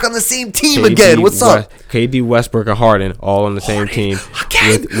Westbrook on the same team again. What's up? KD, Westbrook, and Harden all on the same team.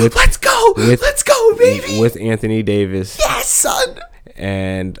 Again. Let's go, baby. With Anthony Davis. Yes, son.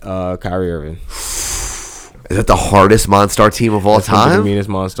 And Kyrie Irving. Is that the hardest Monstar team of all time? The meanest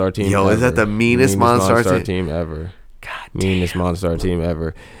Monstar team. Yo, ever. Is that the meanest Monstar team ever? God damn. Meanest Monstar team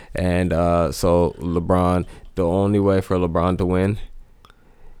ever. And so LeBron, the only way for LeBron to win,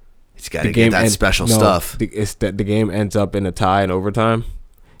 he's got to get that special stuff. The game ends up in a tie in overtime.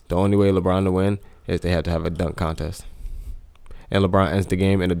 The only way LeBron to win is they have to have a dunk contest. And LeBron ends the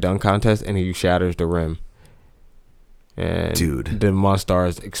game in a dunk contest, and he shatters the rim. And dude, the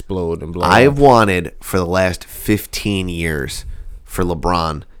Monstars explode and blow I have up. wanted for the last 15 years for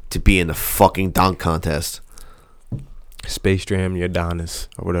LeBron to be in the fucking dunk contest. Space Jam Udonis,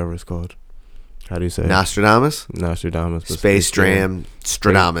 or whatever it's called. How do you say Nostradamus? Nostradamus. Space Jam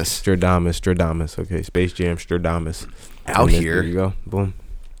Stradamus. Stradamus. Okay, Space Jam Stradamus. Out here. There you go. Boom.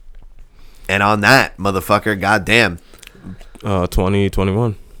 And on that, motherfucker, goddamn.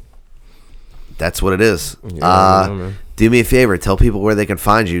 2021. That's what it is. Man. Do me a favor. Tell people where they can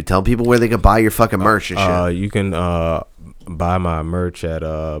find you. Tell people where they can buy your fucking merch and shit. You can buy my merch at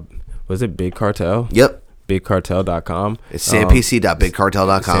was it Big Cartel? Yep. BigCartel.com. It's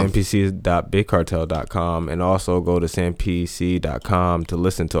sampc.bigcartel.com. sampc.bigcartel.com, and also go to sampc.com to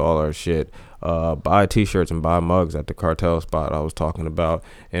listen to all our shit. Buy t-shirts and buy mugs at the cartel spot I was talking about,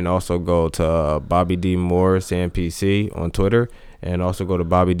 and also go to Bobby D Moore SamPC on Twitter, and also go to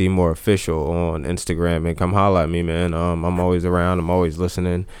Bobby D Moore Official on Instagram, and come holla at me, man. I'm always around. I'm always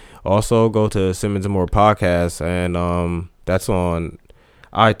listening. Also go to Simmons and More Podcast, and that's on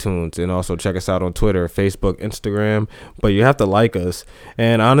iTunes, and also check us out on Twitter, Facebook, Instagram. But you have to like us,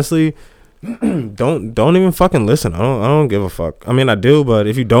 and honestly, don't even fucking listen. I don't give a fuck. I mean, I do, but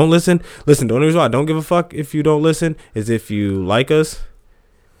if you don't listen. The only reason why I don't give a fuck if you don't listen is if you like us,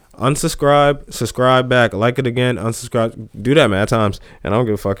 unsubscribe, subscribe back, like it again, unsubscribe. Do that, man, at times. And I don't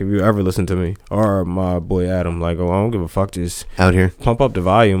give a fuck if you ever listen to me or my boy Adam. Like, I don't give a fuck. Just out here, pump up the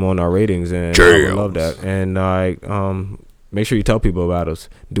volume on our ratings, and I would love that. And make sure you tell people about us.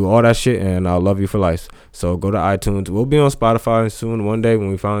 Do all that shit, and I'll love you for life. So go to iTunes. We'll be on Spotify soon. One day when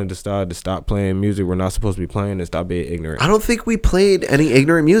we finally decide to stop playing music we're not supposed to be playing and stop being ignorant. I don't think we played any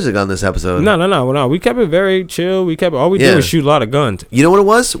ignorant music on this episode. No. We kept it very chill. All we did was shoot a lot of guns. You know what it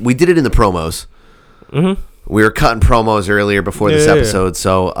was? We did it in the promos. Mm-hmm. We were cutting promos earlier before this episode,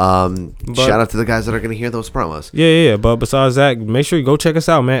 so shout out to the guys that are going to hear those promos. Yeah. But besides that, make sure you go check us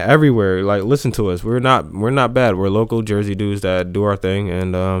out, man. Everywhere, like, listen to us. We're not bad. We're local Jersey dudes that do our thing,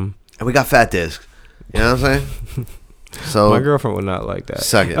 and we got fat disc. You know what I'm saying? So my girlfriend would not like that.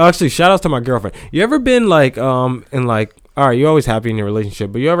 Suck it. Actually, shout outs to my girlfriend. You ever been like all right, you're always happy in your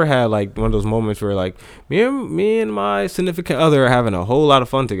relationship, but you ever had like one of those moments where like me and my significant other are having a whole lot of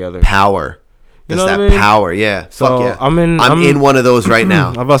fun together? Power. You know that what I mean? Power, yeah. So fuck yeah. I'm in one of those right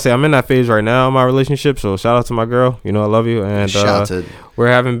now. I'm about to say I'm in that phase right now in my relationship. So shout out to my girl. You know I love you, and shout out to we're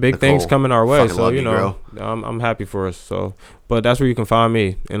having big Nicole. things coming our way. Fucking So love you know I'm happy for us. So, but that's where you can find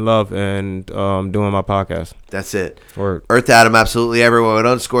me in love and doing my podcast. That's it. Word. Earth Adam, absolutely everywhere with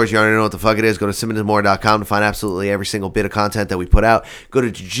underscores. You already know what the fuck it is. Go to simmonsmore.com to find absolutely every single bit of content that we put out. Go to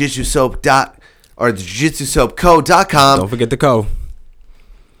jujitsusoapco.com. Don't forget the code.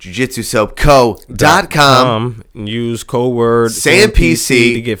 jujitsusoapco.com. Use code word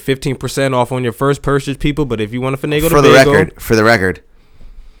SamPC to get 15% off on your first purchase, people. But if you want to finagle for the record,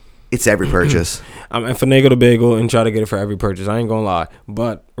 it's every purchase. I'm finagle the bagel and try to get it for every purchase. I ain't gonna lie,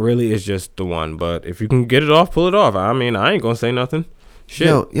 but really it's just the one. But if you can get it off, pull it off. I mean, I ain't gonna say nothing. Shit.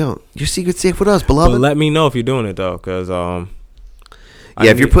 Yo, your secret's safe with us, beloved. But let me know if you're doing it though, cause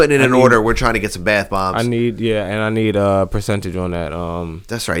if you're putting it in order, we're trying to get some bath bombs. I need a percentage on that.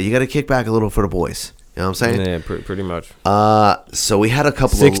 That's right. You got to kick back a little for the boys. You know what I'm saying? Yeah, pretty much. So we had a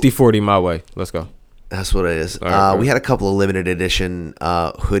couple 60-40 my way. Let's go. That's what it is. Right, we had a couple of limited edition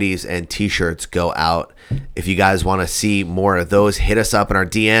hoodies and T-shirts go out. If you guys want to see more of those, hit us up in our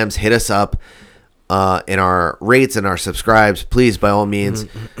DMs. Hit us up in our rates and our subscribes. Please, by all means,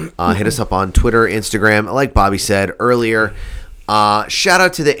 hit us up on Twitter, Instagram. Like Bobby said earlier, shout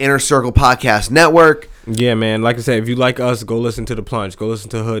out to the Inner Circle Podcast Network. Yeah, man. Like I said, if you like us, go listen to The Plunge. Go listen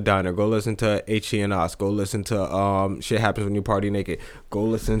to Hood Diner. Go listen to HC and Us. Go listen to Shit Happens When You Party Naked. Go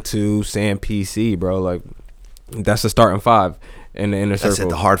listen to SamPC, bro. Like, that's the starting five in the Inner Circle. That's it,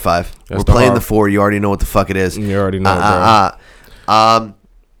 the hard five. We're playing the 4. You already know what the fuck it is. You already know, bro.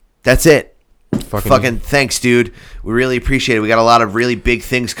 That's it. Fucking thanks, dude. We really appreciate it. We got a lot of really big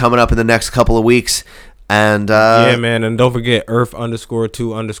things coming up in the next couple of weeks. And yeah, man. And don't forget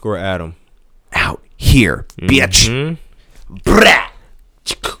Earth_2_Adam. Out here, bitch.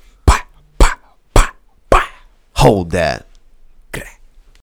 Hold that.